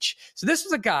 speech. So this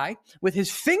was a guy with his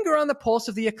finger on the pulse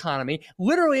of the economy,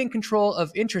 literally in control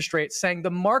of interest rates, saying the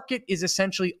market is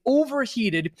essentially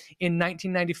overheated in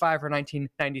 1995 or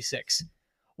 1996.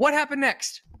 What happened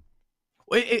next?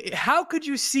 How could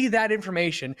you see that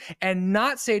information and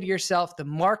not say to yourself, the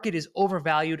market is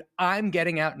overvalued, I'm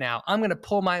getting out now, I'm going to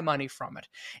pull my money from it?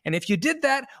 And if you did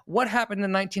that, what happened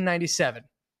in 1997?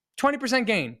 20%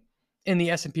 gain in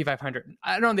the S&P 500.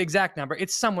 I don't know the exact number.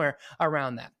 It's somewhere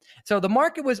around that. So the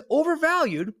market was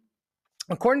overvalued,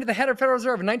 according to the head of the Federal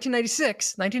Reserve in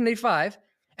 1996, 1985,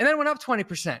 and then went up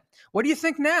 20%. What do you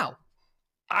think now?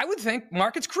 I would think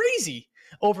market's crazy,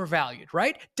 overvalued,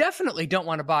 right? Definitely don't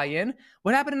want to buy in.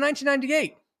 What happened in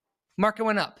 1998? Market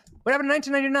went up. What happened in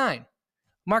 1999?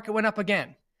 Market went up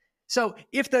again. So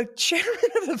if the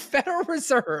chairman of the Federal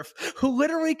Reserve, who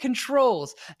literally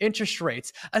controls interest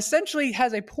rates, essentially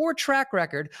has a poor track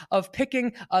record of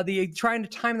trying to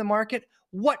time the market,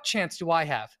 what chance do I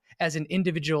have as an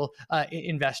individual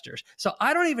investor? So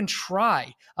I don't even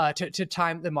try to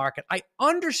time the market. I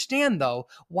understand, though,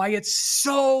 why it's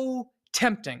so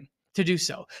tempting to do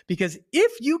so, because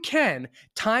if you can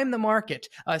time the market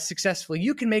successfully,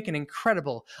 you can make an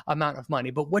incredible amount of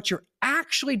money. But what you're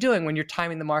actually doing when you're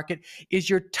timing the market is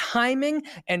you're timing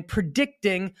and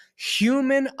predicting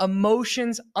human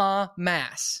emotions en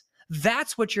masse.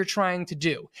 That's what you're trying to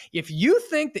do. If you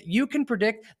think that you can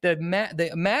predict the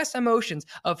mass emotions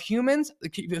of humans,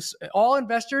 all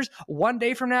investors, 1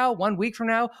 day from now, 1 week from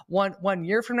now, one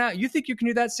year from now, you think you can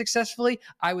do that successfully,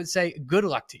 I would say good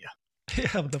luck to you.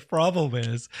 Yeah, the problem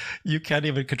is you can't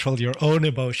even control your own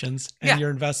emotions and your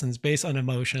investments based on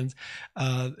emotions.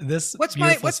 What's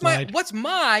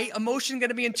my emotion going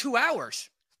to be in 2 hours?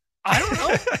 I don't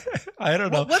know. I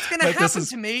don't know. What's going to happen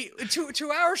to me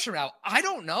 2 hours from now? I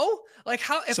don't know. Like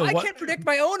how, if I can't predict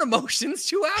my own emotions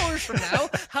 2 hours from now,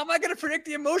 how am I going to predict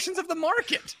the emotions of the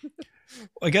market?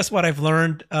 I guess what I've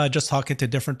learned just talking to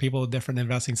different people with different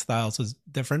investing styles is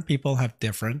different people have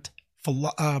different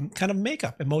kind of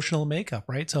makeup, emotional makeup,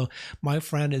 right? So my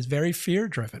friend is very fear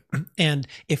driven. And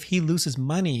if he loses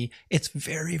money, it's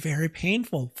very, very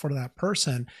painful for that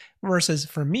person. Versus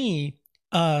for me,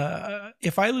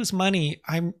 if I lose money,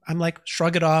 I'm like,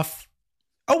 shrug it off.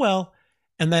 Oh, well.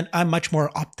 And then I'm much more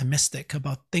optimistic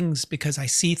about things because I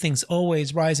see things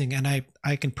always rising and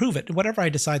I can prove it. Whatever I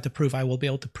decide to prove, I will be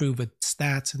able to prove with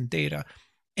stats and data.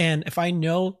 And if I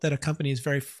know that a company is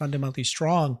very fundamentally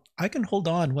strong, I can hold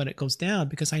on when it goes down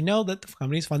because I know that the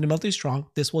company is fundamentally strong.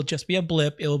 This will just be a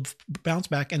blip. It'll bounce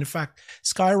back and in fact,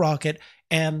 skyrocket.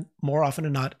 And more often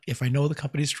than not, if I know the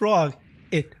company is strong,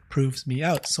 it proves me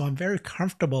out. So I'm very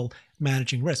comfortable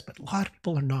managing risk, but a lot of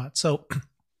people are not. So,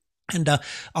 and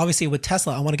obviously with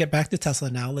Tesla, I want to get back to Tesla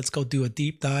now. Let's go do a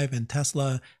deep dive in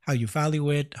Tesla, how you value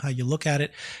it, how you look at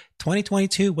it.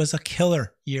 2022 was a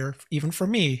killer year, even for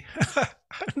me.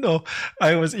 I don't know.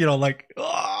 I was,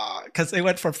 because it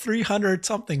went from 300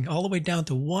 something all the way down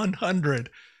to 100.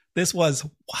 This was,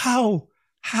 wow.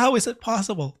 How is it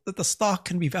possible that the stock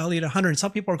can be valued at 100?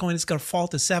 Some people are going, it's going to fall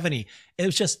to 70. It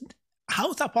was just, how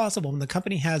is that possible when the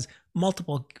company has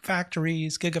multiple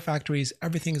factories, gigafactories,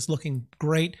 everything is looking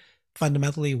great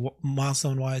fundamentally,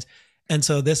 milestone wise. And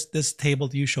so this table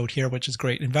you showed here, which is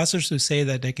great. Investors who say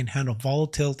that they can handle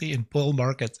volatility in bull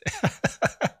markets,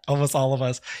 almost all of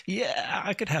us, yeah,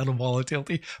 I could handle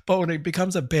volatility. But when it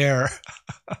becomes a bear,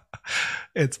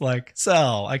 it's like,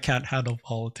 sell. I can't handle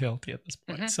volatility at this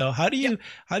point. Mm-hmm. So how do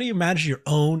you manage your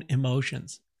own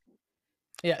emotions?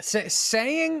 Yeah,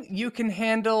 saying you can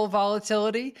handle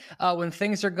volatility when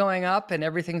things are going up and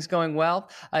everything's going well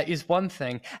is one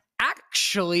thing.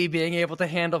 Actually being able to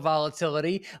handle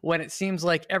volatility when it seems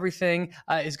like everything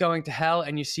is going to hell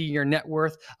and you see your net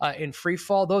worth in free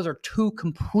fall, those are two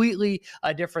completely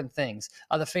different things.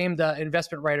 The famed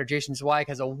investment writer Jason Zweig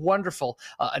has a wonderful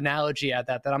analogy at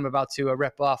that I'm about to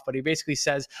rip off, but he basically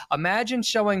says, imagine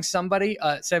showing somebody,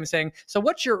 saying, so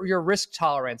what's your risk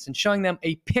tolerance? And showing them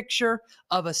a picture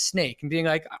of a snake and being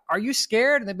like, are you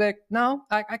scared? And they'd be like, no,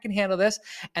 I can handle this.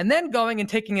 And then going and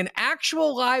taking an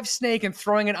actual live snake and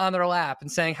throwing it on their lap and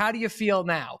saying, how do you feel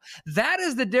now? That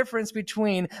is the difference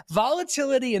between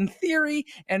volatility in theory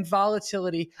and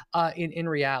volatility in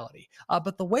reality.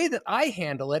 But the way that I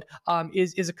handle it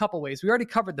is a couple ways. We already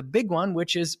covered the big one,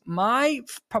 which is my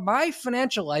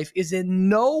financial life is in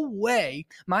no way,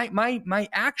 my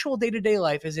actual day-to-day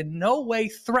life is in no way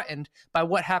threatened by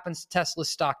what happens to Tesla's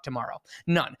stock tomorrow.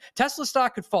 None. Tesla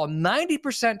stock could fall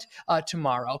 90%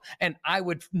 tomorrow, and I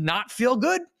would not feel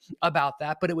good about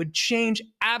that, but it would change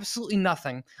absolutely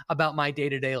nothing about my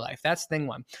day-to-day life. That's thing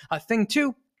one. Thing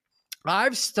two,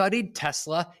 I've studied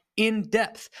Tesla in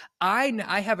depth.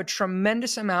 I have a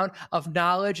tremendous amount of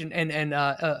knowledge and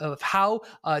of how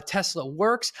Tesla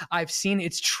works. I've seen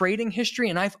its trading history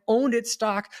and I've owned its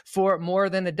stock for more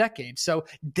than a decade. So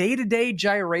day-to-day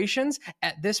gyrations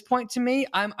at this point to me,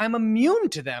 I'm immune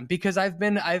to them because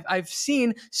I've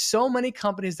seen so many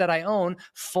companies that I own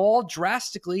fall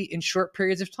drastically in short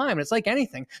periods of time. And it's like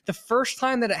anything. The first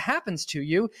time that it happens to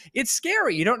you, it's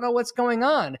scary. You don't know what's going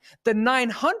on. The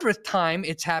 900th time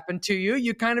it's happened to you,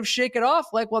 you kind of shake it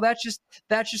off like, well, that's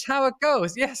just how it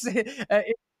goes. Yes,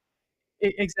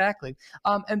 exactly.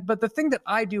 But the thing that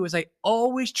I do is I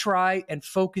always try and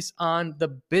focus on the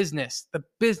business.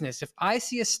 If I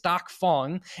see a stock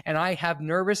falling and I have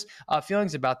nervous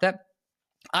feelings about that,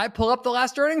 I pull up the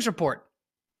last earnings report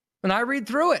and I read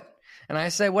through it. And I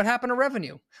say, what happened to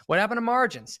revenue? What happened to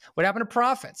margins? What happened to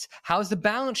profits? How's the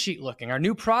balance sheet looking? Are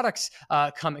new products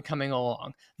coming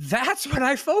along? That's what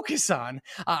I focus on.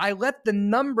 I let the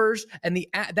numbers and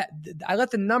I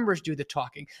let the numbers do the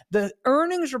talking. The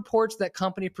earnings reports that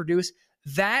company produce,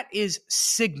 that is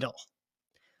signal.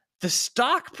 The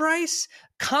stock price,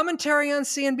 commentary on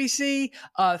CNBC,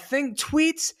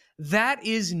 tweets, that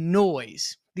is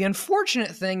noise. The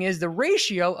unfortunate thing is the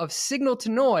ratio of signal to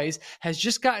noise has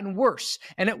just gotten worse,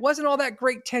 and it wasn't all that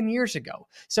great 10 years ago.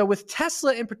 So with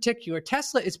Tesla in particular,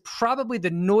 Tesla is probably the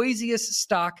noisiest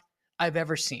stock I've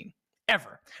ever seen.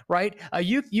 Ever, right?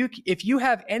 If you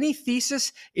have any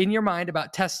thesis in your mind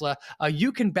about Tesla,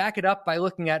 you can back it up by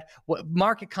looking at what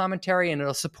market commentary, and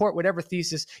it'll support whatever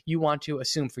thesis you want to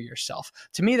assume for yourself.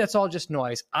 To me, that's all just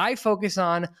noise. I focus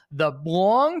on the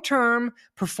long-term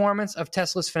performance of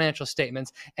Tesla's financial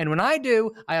statements, and when I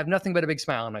do, I have nothing but a big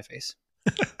smile on my face.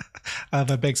 I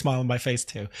have a big smile on my face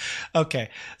too. Okay,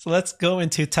 so let's go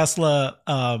into Tesla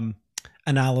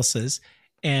analysis.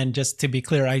 And just to be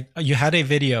clear, you had a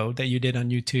video that you did on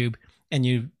YouTube, and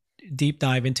you deep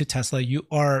dive into Tesla. You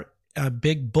are a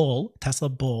big bull, Tesla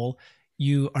bull.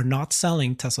 You are not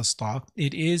selling Tesla stock.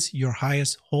 It is your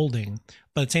highest holding.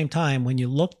 But at the same time, when you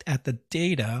looked at the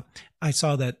data, I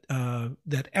saw that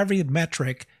that every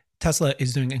metric Tesla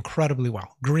is doing incredibly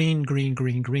well. Green, green,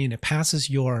 green, green. It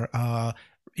passes your. I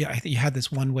think you had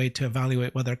this one way to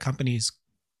evaluate whether a company's.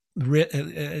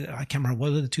 I can't remember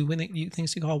what are the two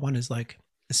things you call. One is like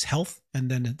this health, and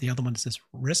then the other one is this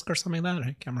risk or something like that.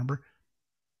 I can't remember.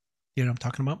 You know what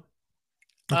I'm talking about?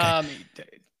 Okay.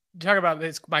 Talk about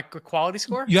this, my quality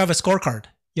score. You have a scorecard.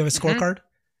 You have a scorecard.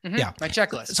 Mm-hmm. Yeah, my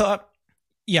checklist. So,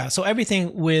 so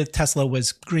everything with Tesla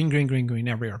was green, green, green, green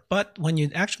everywhere. But when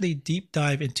you actually deep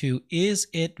dive into is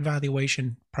it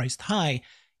valuation priced high,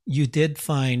 you did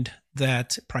find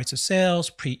that price of sales,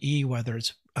 pre-E, whether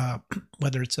it's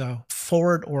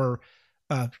forward or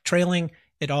trailing,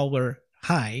 it all were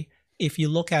high. If you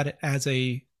look at it as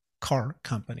a car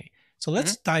company. So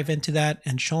let's dive into that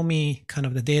and show me kind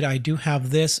of the data. I do have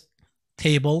this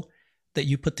table that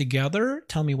you put together.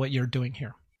 Tell me what you're doing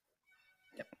here.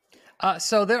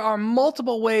 So there are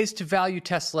multiple ways to value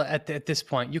Tesla at this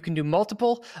point. You can do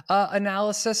multiple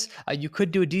analysis. You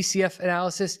could do a DCF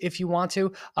analysis if you want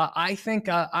to. I think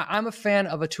I'm a fan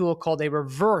of a tool called a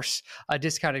reverse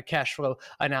discounted cash flow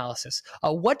analysis.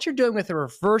 What you're doing with a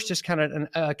reverse discounted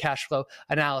cash flow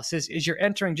analysis is you're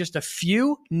entering just a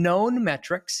few known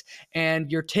metrics,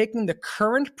 and you're taking the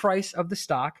current price of the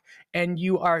stock, and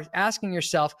you are asking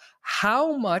yourself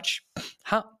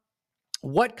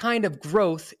what kind of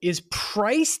growth is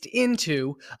priced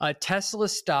into Tesla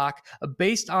stock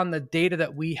based on the data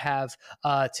that we have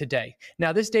today.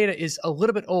 Now, this data is a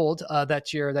little bit old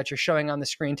that you're showing on the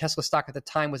screen. Tesla stock at the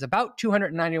time was about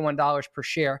 $291 per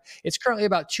share. It's currently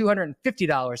about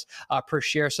 $250 per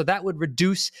share. So that would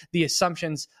reduce the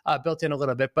assumptions built in a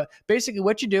little bit. But basically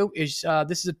what you do is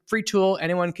this is a free tool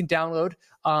anyone can download.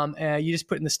 You just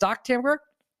put in the stock timber.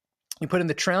 You put in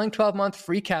the trailing 12-month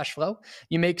free cash flow.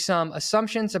 You make some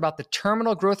assumptions about the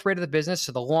terminal growth rate of the business.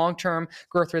 So the long-term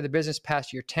growth rate of the business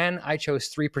past year 10, I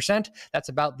chose 3%. That's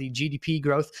about the GDP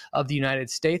growth of the United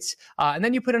States. And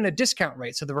then you put in a discount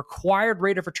rate. So the required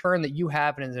rate of return that you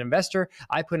have as an investor,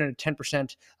 I put in a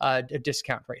 10%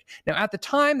 discount rate. Now, at the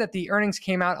time that the earnings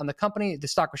came out on the company, the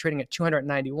stock was trading at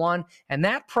 291, and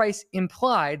that price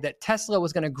implied that Tesla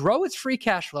was going to grow its free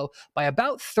cash flow by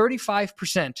about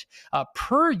 35%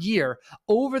 per year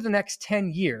over the next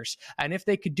 10 years. And if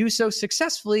they could do so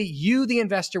successfully, you, the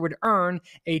investor, would earn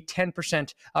a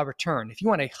 10% return. If you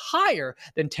want a higher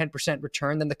than 10%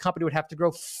 return, then the company would have to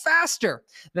grow faster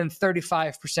than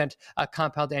 35%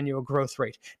 compound annual growth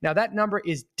rate. Now, that number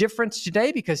is different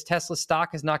today because Tesla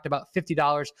stock has knocked about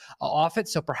 $50 off it.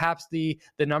 So perhaps the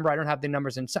number, I don't have the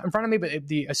numbers in front of me, but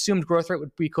the assumed growth rate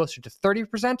would be closer to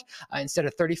 30% instead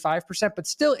of 35%, but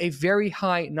still a very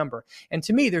high number. And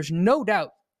to me, there's no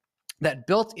doubt that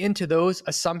built into those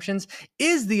assumptions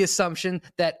is the assumption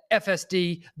that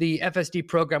the FSD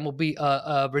program will be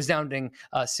a resounding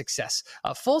success.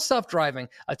 Full self-driving,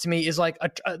 to me, is like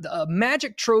a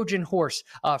magic Trojan horse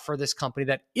for this company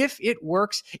that if it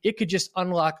works, it could just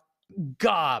unlock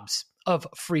gobs of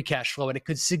free cash flow, and it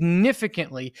could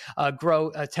significantly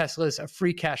grow Tesla's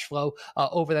free cash flow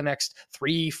over the next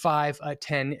 3, 5,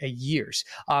 10 years.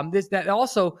 That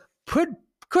also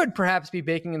could perhaps be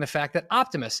baking in the fact that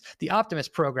the Optimus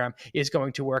program is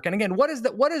going to work. And again, what is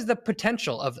the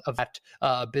potential of that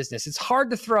business? It's hard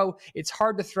to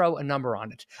throw a number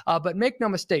on it. But make no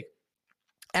mistake,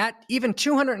 at even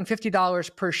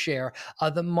 $250 per share,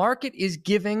 the market is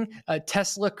giving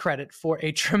Tesla credit for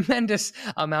a tremendous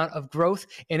amount of growth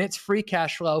in its free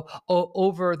cash flow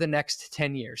over the next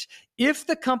 10 years. If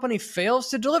the company fails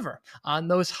to deliver on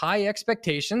those high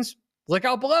expectations, look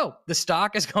out below. The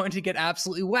stock is going to get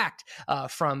absolutely whacked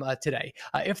from today.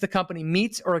 If the company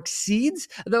meets or exceeds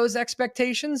those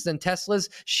expectations, then Tesla's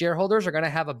shareholders are going to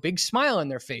have a big smile on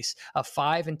their face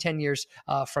 5 and 10 years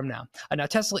from now. Now,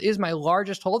 Tesla is my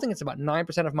largest holding. It's about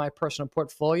 9% of my personal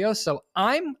portfolio. So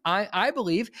I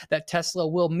believe that Tesla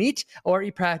will meet or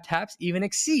perhaps even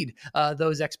exceed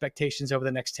those expectations over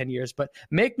the next 10 years. But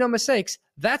make no mistakes,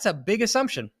 that's a big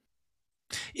assumption.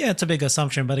 Yeah, it's a big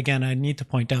assumption. But again, I need to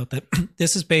point out that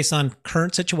this is based on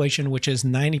current situation, which is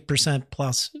 90%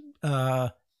 plus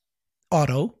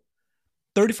auto,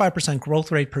 35%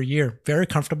 growth rate per year. Very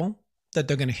comfortable that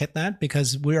they're going to hit that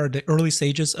because we are at the early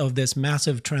stages of this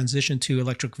massive transition to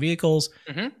electric vehicles.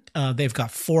 Mm-hmm. They've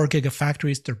got 4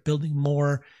 gigafactories. They're building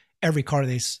more. every car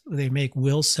they make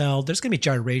will sell. There's going to be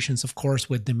gyrations, of course,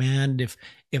 with demand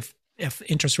if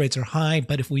interest rates are high.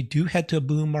 But if we do head to a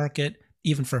boom market,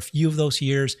 even for a few of those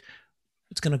years,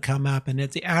 it's going to come up. And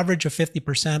it's the average of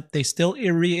 50%. They still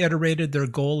reiterated their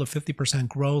goal of 50%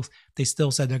 growth. They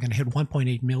still said they're going to hit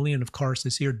 1.8 million of cars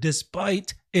this year,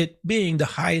 despite it being the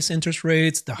highest interest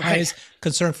rates, the highest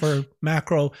concern for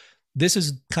macro. This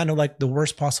is kind of like the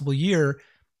worst possible year.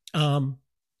 And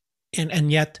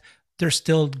yet they're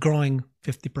still growing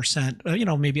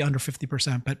 50%, maybe under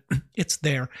 50%, but it's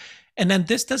there. And then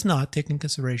this does not take into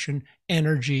consideration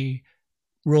energy,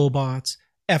 robots,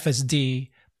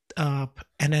 FSD,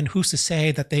 and then who's to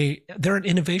say that they're an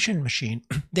innovation machine?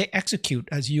 They execute,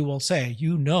 as you will say.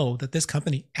 That this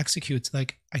company executes.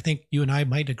 Like, I think you and I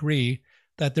might agree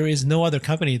that there is no other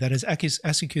company that has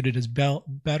executed as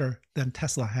better than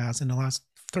Tesla has in the last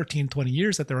 13, 20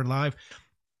 years that they're alive.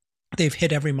 They've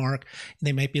hit every mark.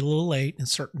 They might be a little late in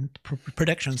certain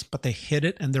predictions, but they hit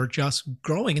it, and they're just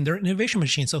growing, and they're an innovation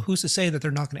machine. So who's to say that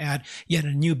they're not going to add yet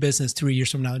a new business 3 years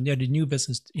from now, and yet a new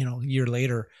business, a year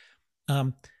later?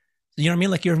 You know what I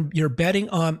mean? Like, you're betting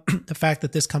on the fact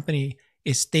that this company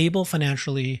is stable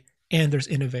financially and there's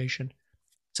innovation.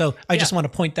 So I just want to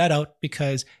point that out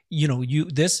because,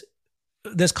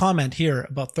 this comment here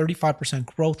about 35%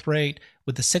 growth rate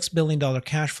with the $6 billion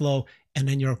cash flow, and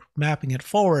then you're mapping it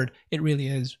forward, it really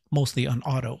is mostly on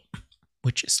auto,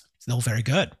 which is still very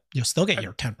good. You'll still get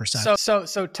your 10%.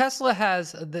 So Tesla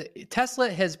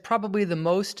has probably the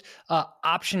most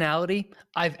optionality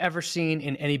I've ever seen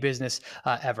in any business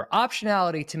ever.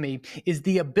 Optionality to me is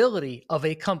the ability of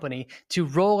a company to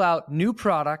roll out new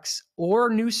products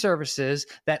or new services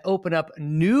that open up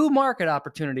new market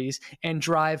opportunities and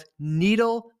drive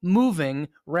needle moving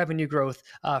revenue growth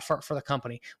for the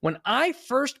company. When I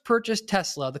first purchased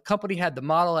Tesla, the company had the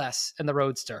Model S and the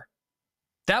Roadster.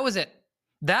 That was it.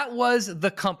 That was the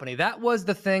company. That was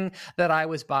the thing that I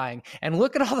was buying. And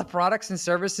look at all the products and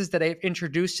services that I've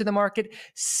introduced to the market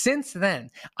since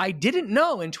then. I didn't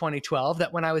know in 2012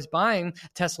 that when I was buying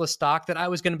Tesla stock that I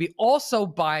was going to be also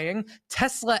buying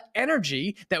Tesla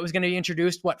Energy that was going to be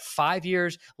introduced, 5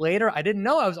 years later? I didn't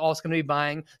know I was also going to be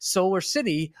buying Solar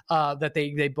City that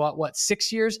they bought,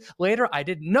 6 years later? I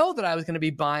didn't know that I was going to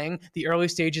be buying the early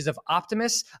stages of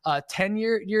Optimus 10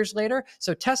 years later.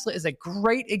 So Tesla is a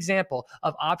great example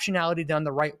of optionality done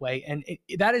the right way. And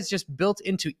that is just built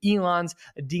into Elon's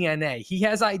DNA. He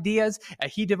has ideas,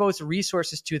 he devotes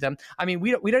resources to them. I mean,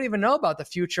 we don't even know about the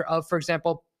future of, for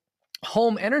example,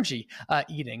 home energy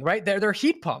eating, right? Their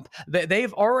heat pump.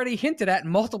 They've already hinted at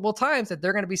multiple times that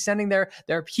they're going to be sending their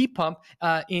heat pump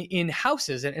in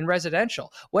houses and in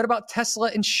residential. What about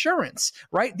Tesla Insurance,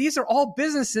 right? These are all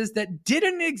businesses that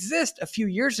didn't exist a few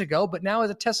years ago, but now as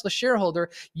a Tesla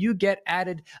shareholder, you get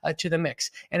added to the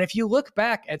mix. And if you look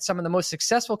back at some of the most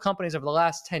successful companies over the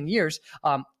last 10 years,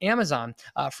 Amazon,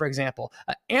 for example,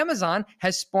 Amazon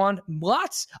has spawned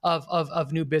lots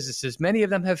of new businesses. Many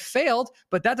of them have failed,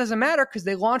 but that doesn't matter because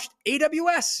they launched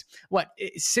AWS,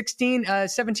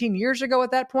 17 years ago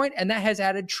at that point, and that has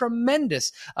added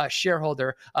tremendous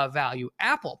shareholder value.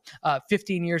 Apple,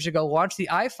 15 years ago, launched the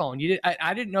iPhone.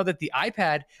 I didn't know that the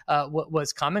iPad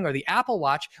was coming, or the Apple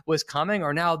Watch was coming,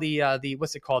 or now the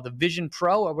what's it called, the Vision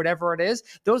Pro, or whatever it is.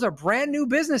 Those are brand new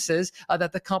businesses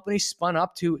that the company spun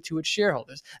up to its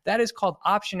shareholders. That is called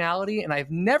optionality, and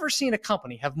I've never seen a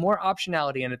company have more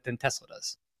optionality in it than Tesla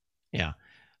does. Yeah.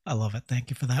 I love it.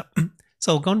 Thank you for that.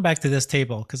 So going back to this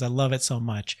table, because I love it so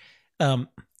much,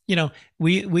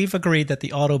 we've agreed that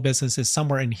the auto business is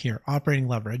somewhere in here, operating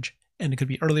leverage, and it could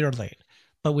be early or late.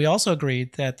 But we also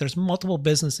agreed that there's multiple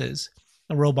businesses.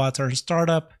 The robots are in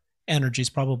startup, energy is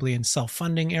probably in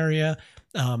self-funding area,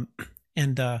 and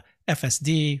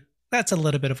FSD, that's a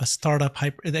little bit of a startup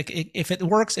hyper. If it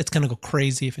works, it's going to go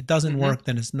crazy. If it doesn't work,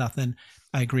 then it's nothing.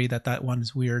 I agree that one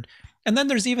is weird. And then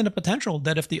there's even a potential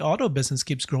that if the auto business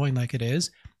keeps growing like it is,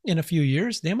 in a few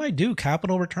years, they might do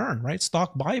capital return, right?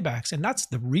 Stock buybacks. And that's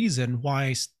the reason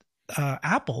why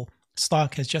Apple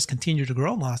stock has just continued to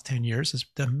grow in the last 10 years, is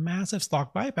the massive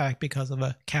stock buyback because of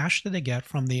the cash that they get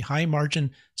from the high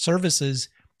margin services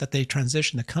that they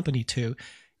transition the company to.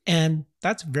 And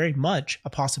that's very much a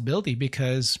possibility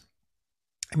because,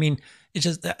 I mean, it's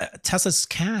just Tesla's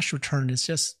cash return is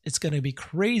just, it's going to be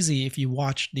crazy if you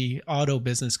watch the auto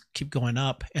business keep going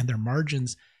up and their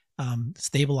margins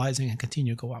stabilizing and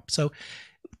continue to go up. So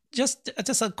just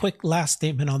a quick last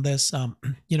statement on this.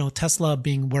 Tesla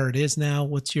being where it is now,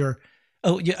 what's your,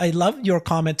 I love your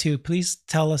comment too. Please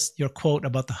tell us your quote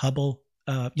about the Hubble.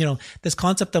 This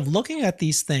concept of looking at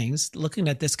these things, looking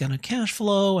at this kind of cash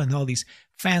flow and all these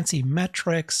fancy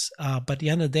metrics. But at the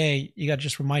end of the day, you got to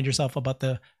just remind yourself about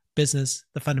the business,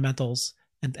 the fundamentals,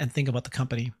 and think about the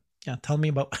company. Yeah, tell me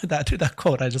about that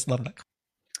quote. I just love that.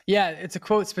 Yeah, it's a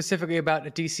quote specifically about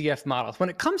DCF models. When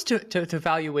it comes to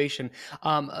valuation,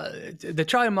 the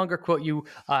Charlie Munger quote you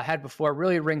had before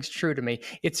really rings true to me.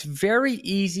 It's very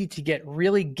easy to get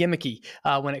really gimmicky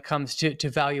when it comes to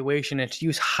valuation and to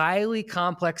use highly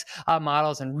complex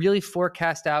models and really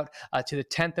forecast out to the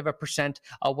 0.1%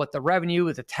 what the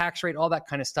revenue, the tax rate, all that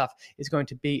kind of stuff is going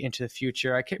to be into the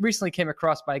future. I recently came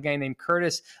across by a guy named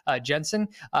Curtis Jensen,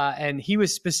 and he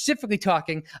was specifically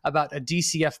talking about a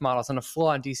DCF models and a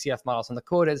flaw in DCF models. And the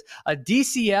quote is, a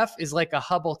DCF is like a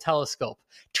Hubble telescope.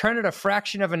 Turn it a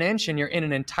fraction of an inch and you're in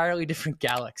an entirely different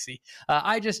galaxy.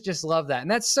 I just love that.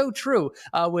 And that's so true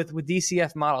with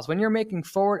DCF models. When you're making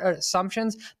forward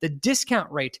assumptions, the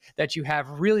discount rate that you have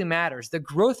really matters. The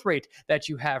growth rate that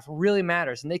you have really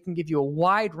matters. And they can give you a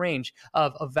wide range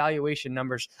of valuation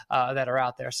numbers that are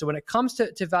out there. So when it comes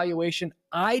to valuation,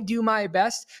 I do my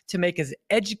best to make as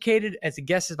educated as a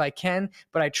guess as I can,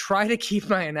 but I try to keep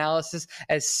my analysis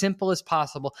as simple as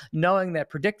possible, knowing that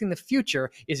predicting the future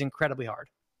is incredibly hard.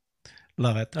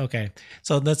 Love it. Okay.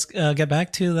 So let's get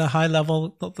back to the high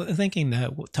level thinking.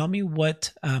 Tell me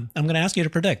what I'm going to ask you to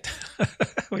predict,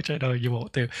 which I know you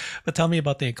won't do, but tell me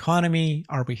about the economy.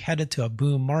 Are we headed to a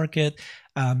boom market?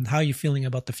 How are you feeling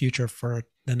about the future for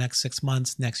the next 6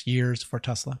 months, next years for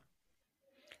Tesla?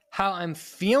 How I'm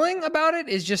feeling about it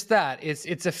is just that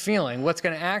it's a feeling. What's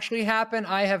going to actually happen,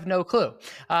 I have no clue.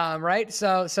 Right?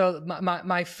 So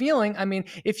my feeling. I mean,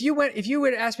 if you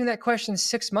would ask me that question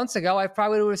 6 months ago, I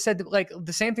probably would have said like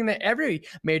the same thing that every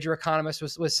major economist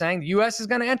was saying. The U.S. is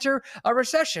going to enter a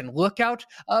recession. Look out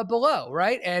below.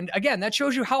 Right? And again, that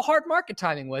shows you how hard market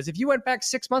timing was. If you went back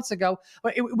 6 months ago,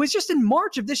 it was just in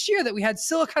March of this year that we had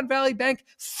Silicon Valley Bank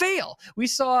fail. We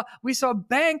saw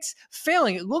banks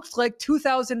failing. It looked like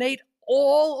 2008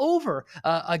 all over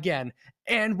again.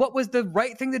 And what was the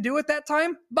right thing to do at that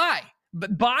time? Buy.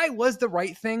 But buy was the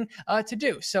right thing to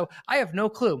do. So I have no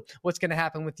clue what's going to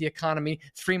happen with the economy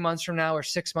 3 months from now or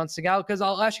 6 months ago, because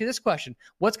I'll ask you this question.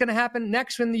 What's going to happen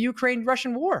next in the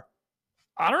Ukraine-Russian war?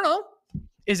 I don't know.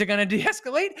 Is it going to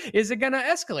de-escalate? Is it going to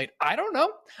escalate? I don't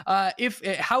know.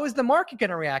 How is the market going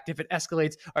to react if it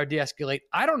escalates or de-escalate?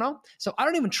 I don't know. So I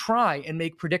don't even try and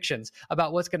make predictions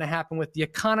about what's going to happen with the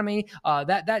economy.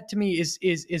 That to me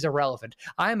is irrelevant.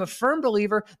 I am a firm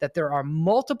believer that there are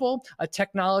multiple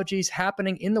technologies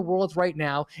happening in the world right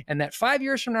now, and that 5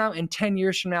 years from now and 10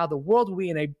 years from now, the world will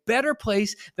be in a better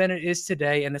place than it is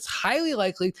today. And it's highly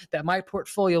likely that my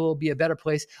portfolio will be a better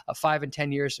place 5 and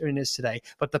 10 years than it is today.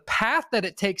 But the path that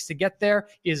it takes to get there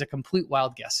is a complete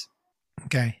wild guess.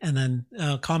 Okay. And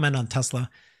then comment on Tesla,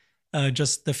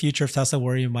 just the future of Tesla,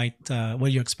 where you might,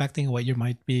 what you're expecting, what you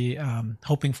might be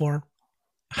hoping for.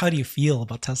 How do you feel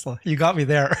about Tesla? You got me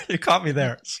there. You caught me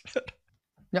there.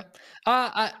 Yeah,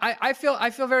 I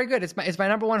feel very good. It's my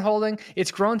number one holding.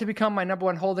 It's grown to become my number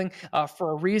one holding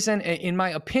for a reason. In my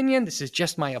opinion, this is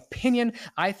just my opinion.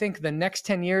 I think the next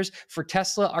 10 years for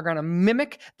Tesla are going to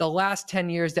mimic the last 10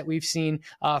 years that we've seen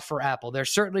for Apple. There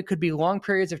certainly could be long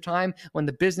periods of time when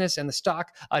the business and the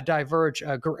stock diverge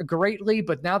greatly,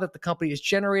 but now that the company is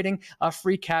generating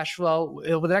free cash flow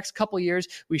over the next couple of years,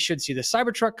 we should see the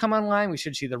Cybertruck come online. We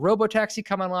should see the Robotaxi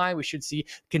come online. We should see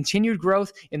continued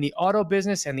growth in the auto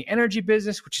business and the energy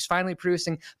business, which is finally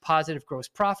producing positive gross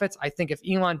profits. I think if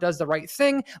Elon does the right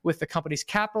thing with the company's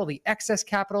capital, the excess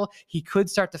capital, he could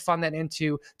start to fund that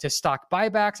into stock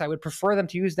buybacks. I would prefer them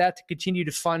to use that to continue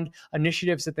to fund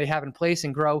initiatives that they have in place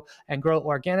and grow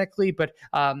organically. But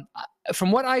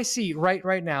from what I see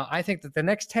right now, I think that the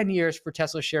next 10 years for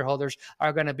Tesla shareholders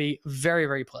are going to be very,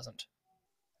 very pleasant.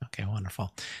 Okay,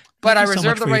 wonderful. But I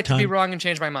reserve the right to be wrong and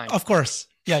change my mind. Of course.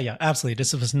 Yeah, absolutely.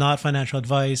 This was not financial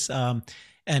advice.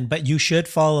 But you should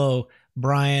follow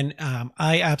Brian.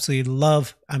 I absolutely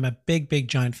I'm a big,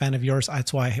 giant fan of yours.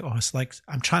 That's why I was like,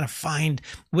 I'm trying to find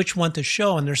which one to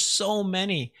show. And there's so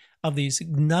many of these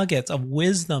nuggets of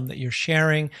wisdom that you're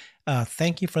sharing.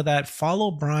 Thank you for that.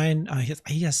 Follow Brian.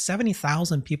 He has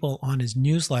 70,000 people on his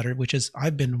newsletter, which is,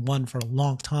 I've been one for a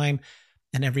long time.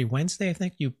 And every Wednesday, I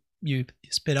think you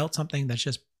spit out something that's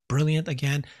just brilliant.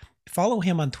 Again, follow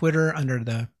him on Twitter under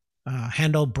the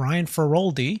handle Brian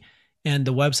Feroldi. And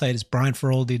the website is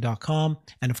brianferoldi.com.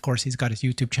 And of course, he's got his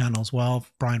YouTube channel as well,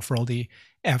 Brian Feroldi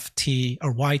FT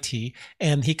or YT.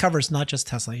 And he covers not just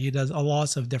Tesla. He does a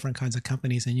lot of different kinds of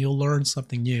companies, and you'll learn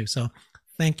something new. So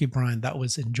thank you, Brian. That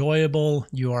was enjoyable.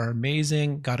 You are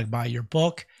amazing. Got to buy your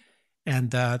book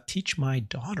and teach my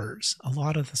daughters a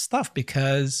lot of the stuff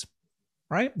because,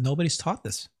 right, nobody's taught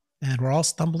this. And we're all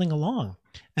stumbling along.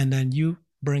 And then you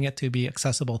bring it to be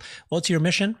accessible. What's your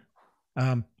mission?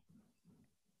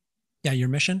 Yeah, your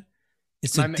mission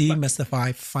is to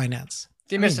demystify finance.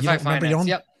 Demystify finance.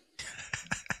 Yep.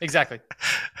 Exactly.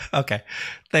 Okay.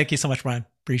 Thank you so much, Brian.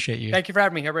 Appreciate you. Thank you for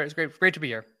having me here. It's great to be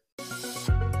here.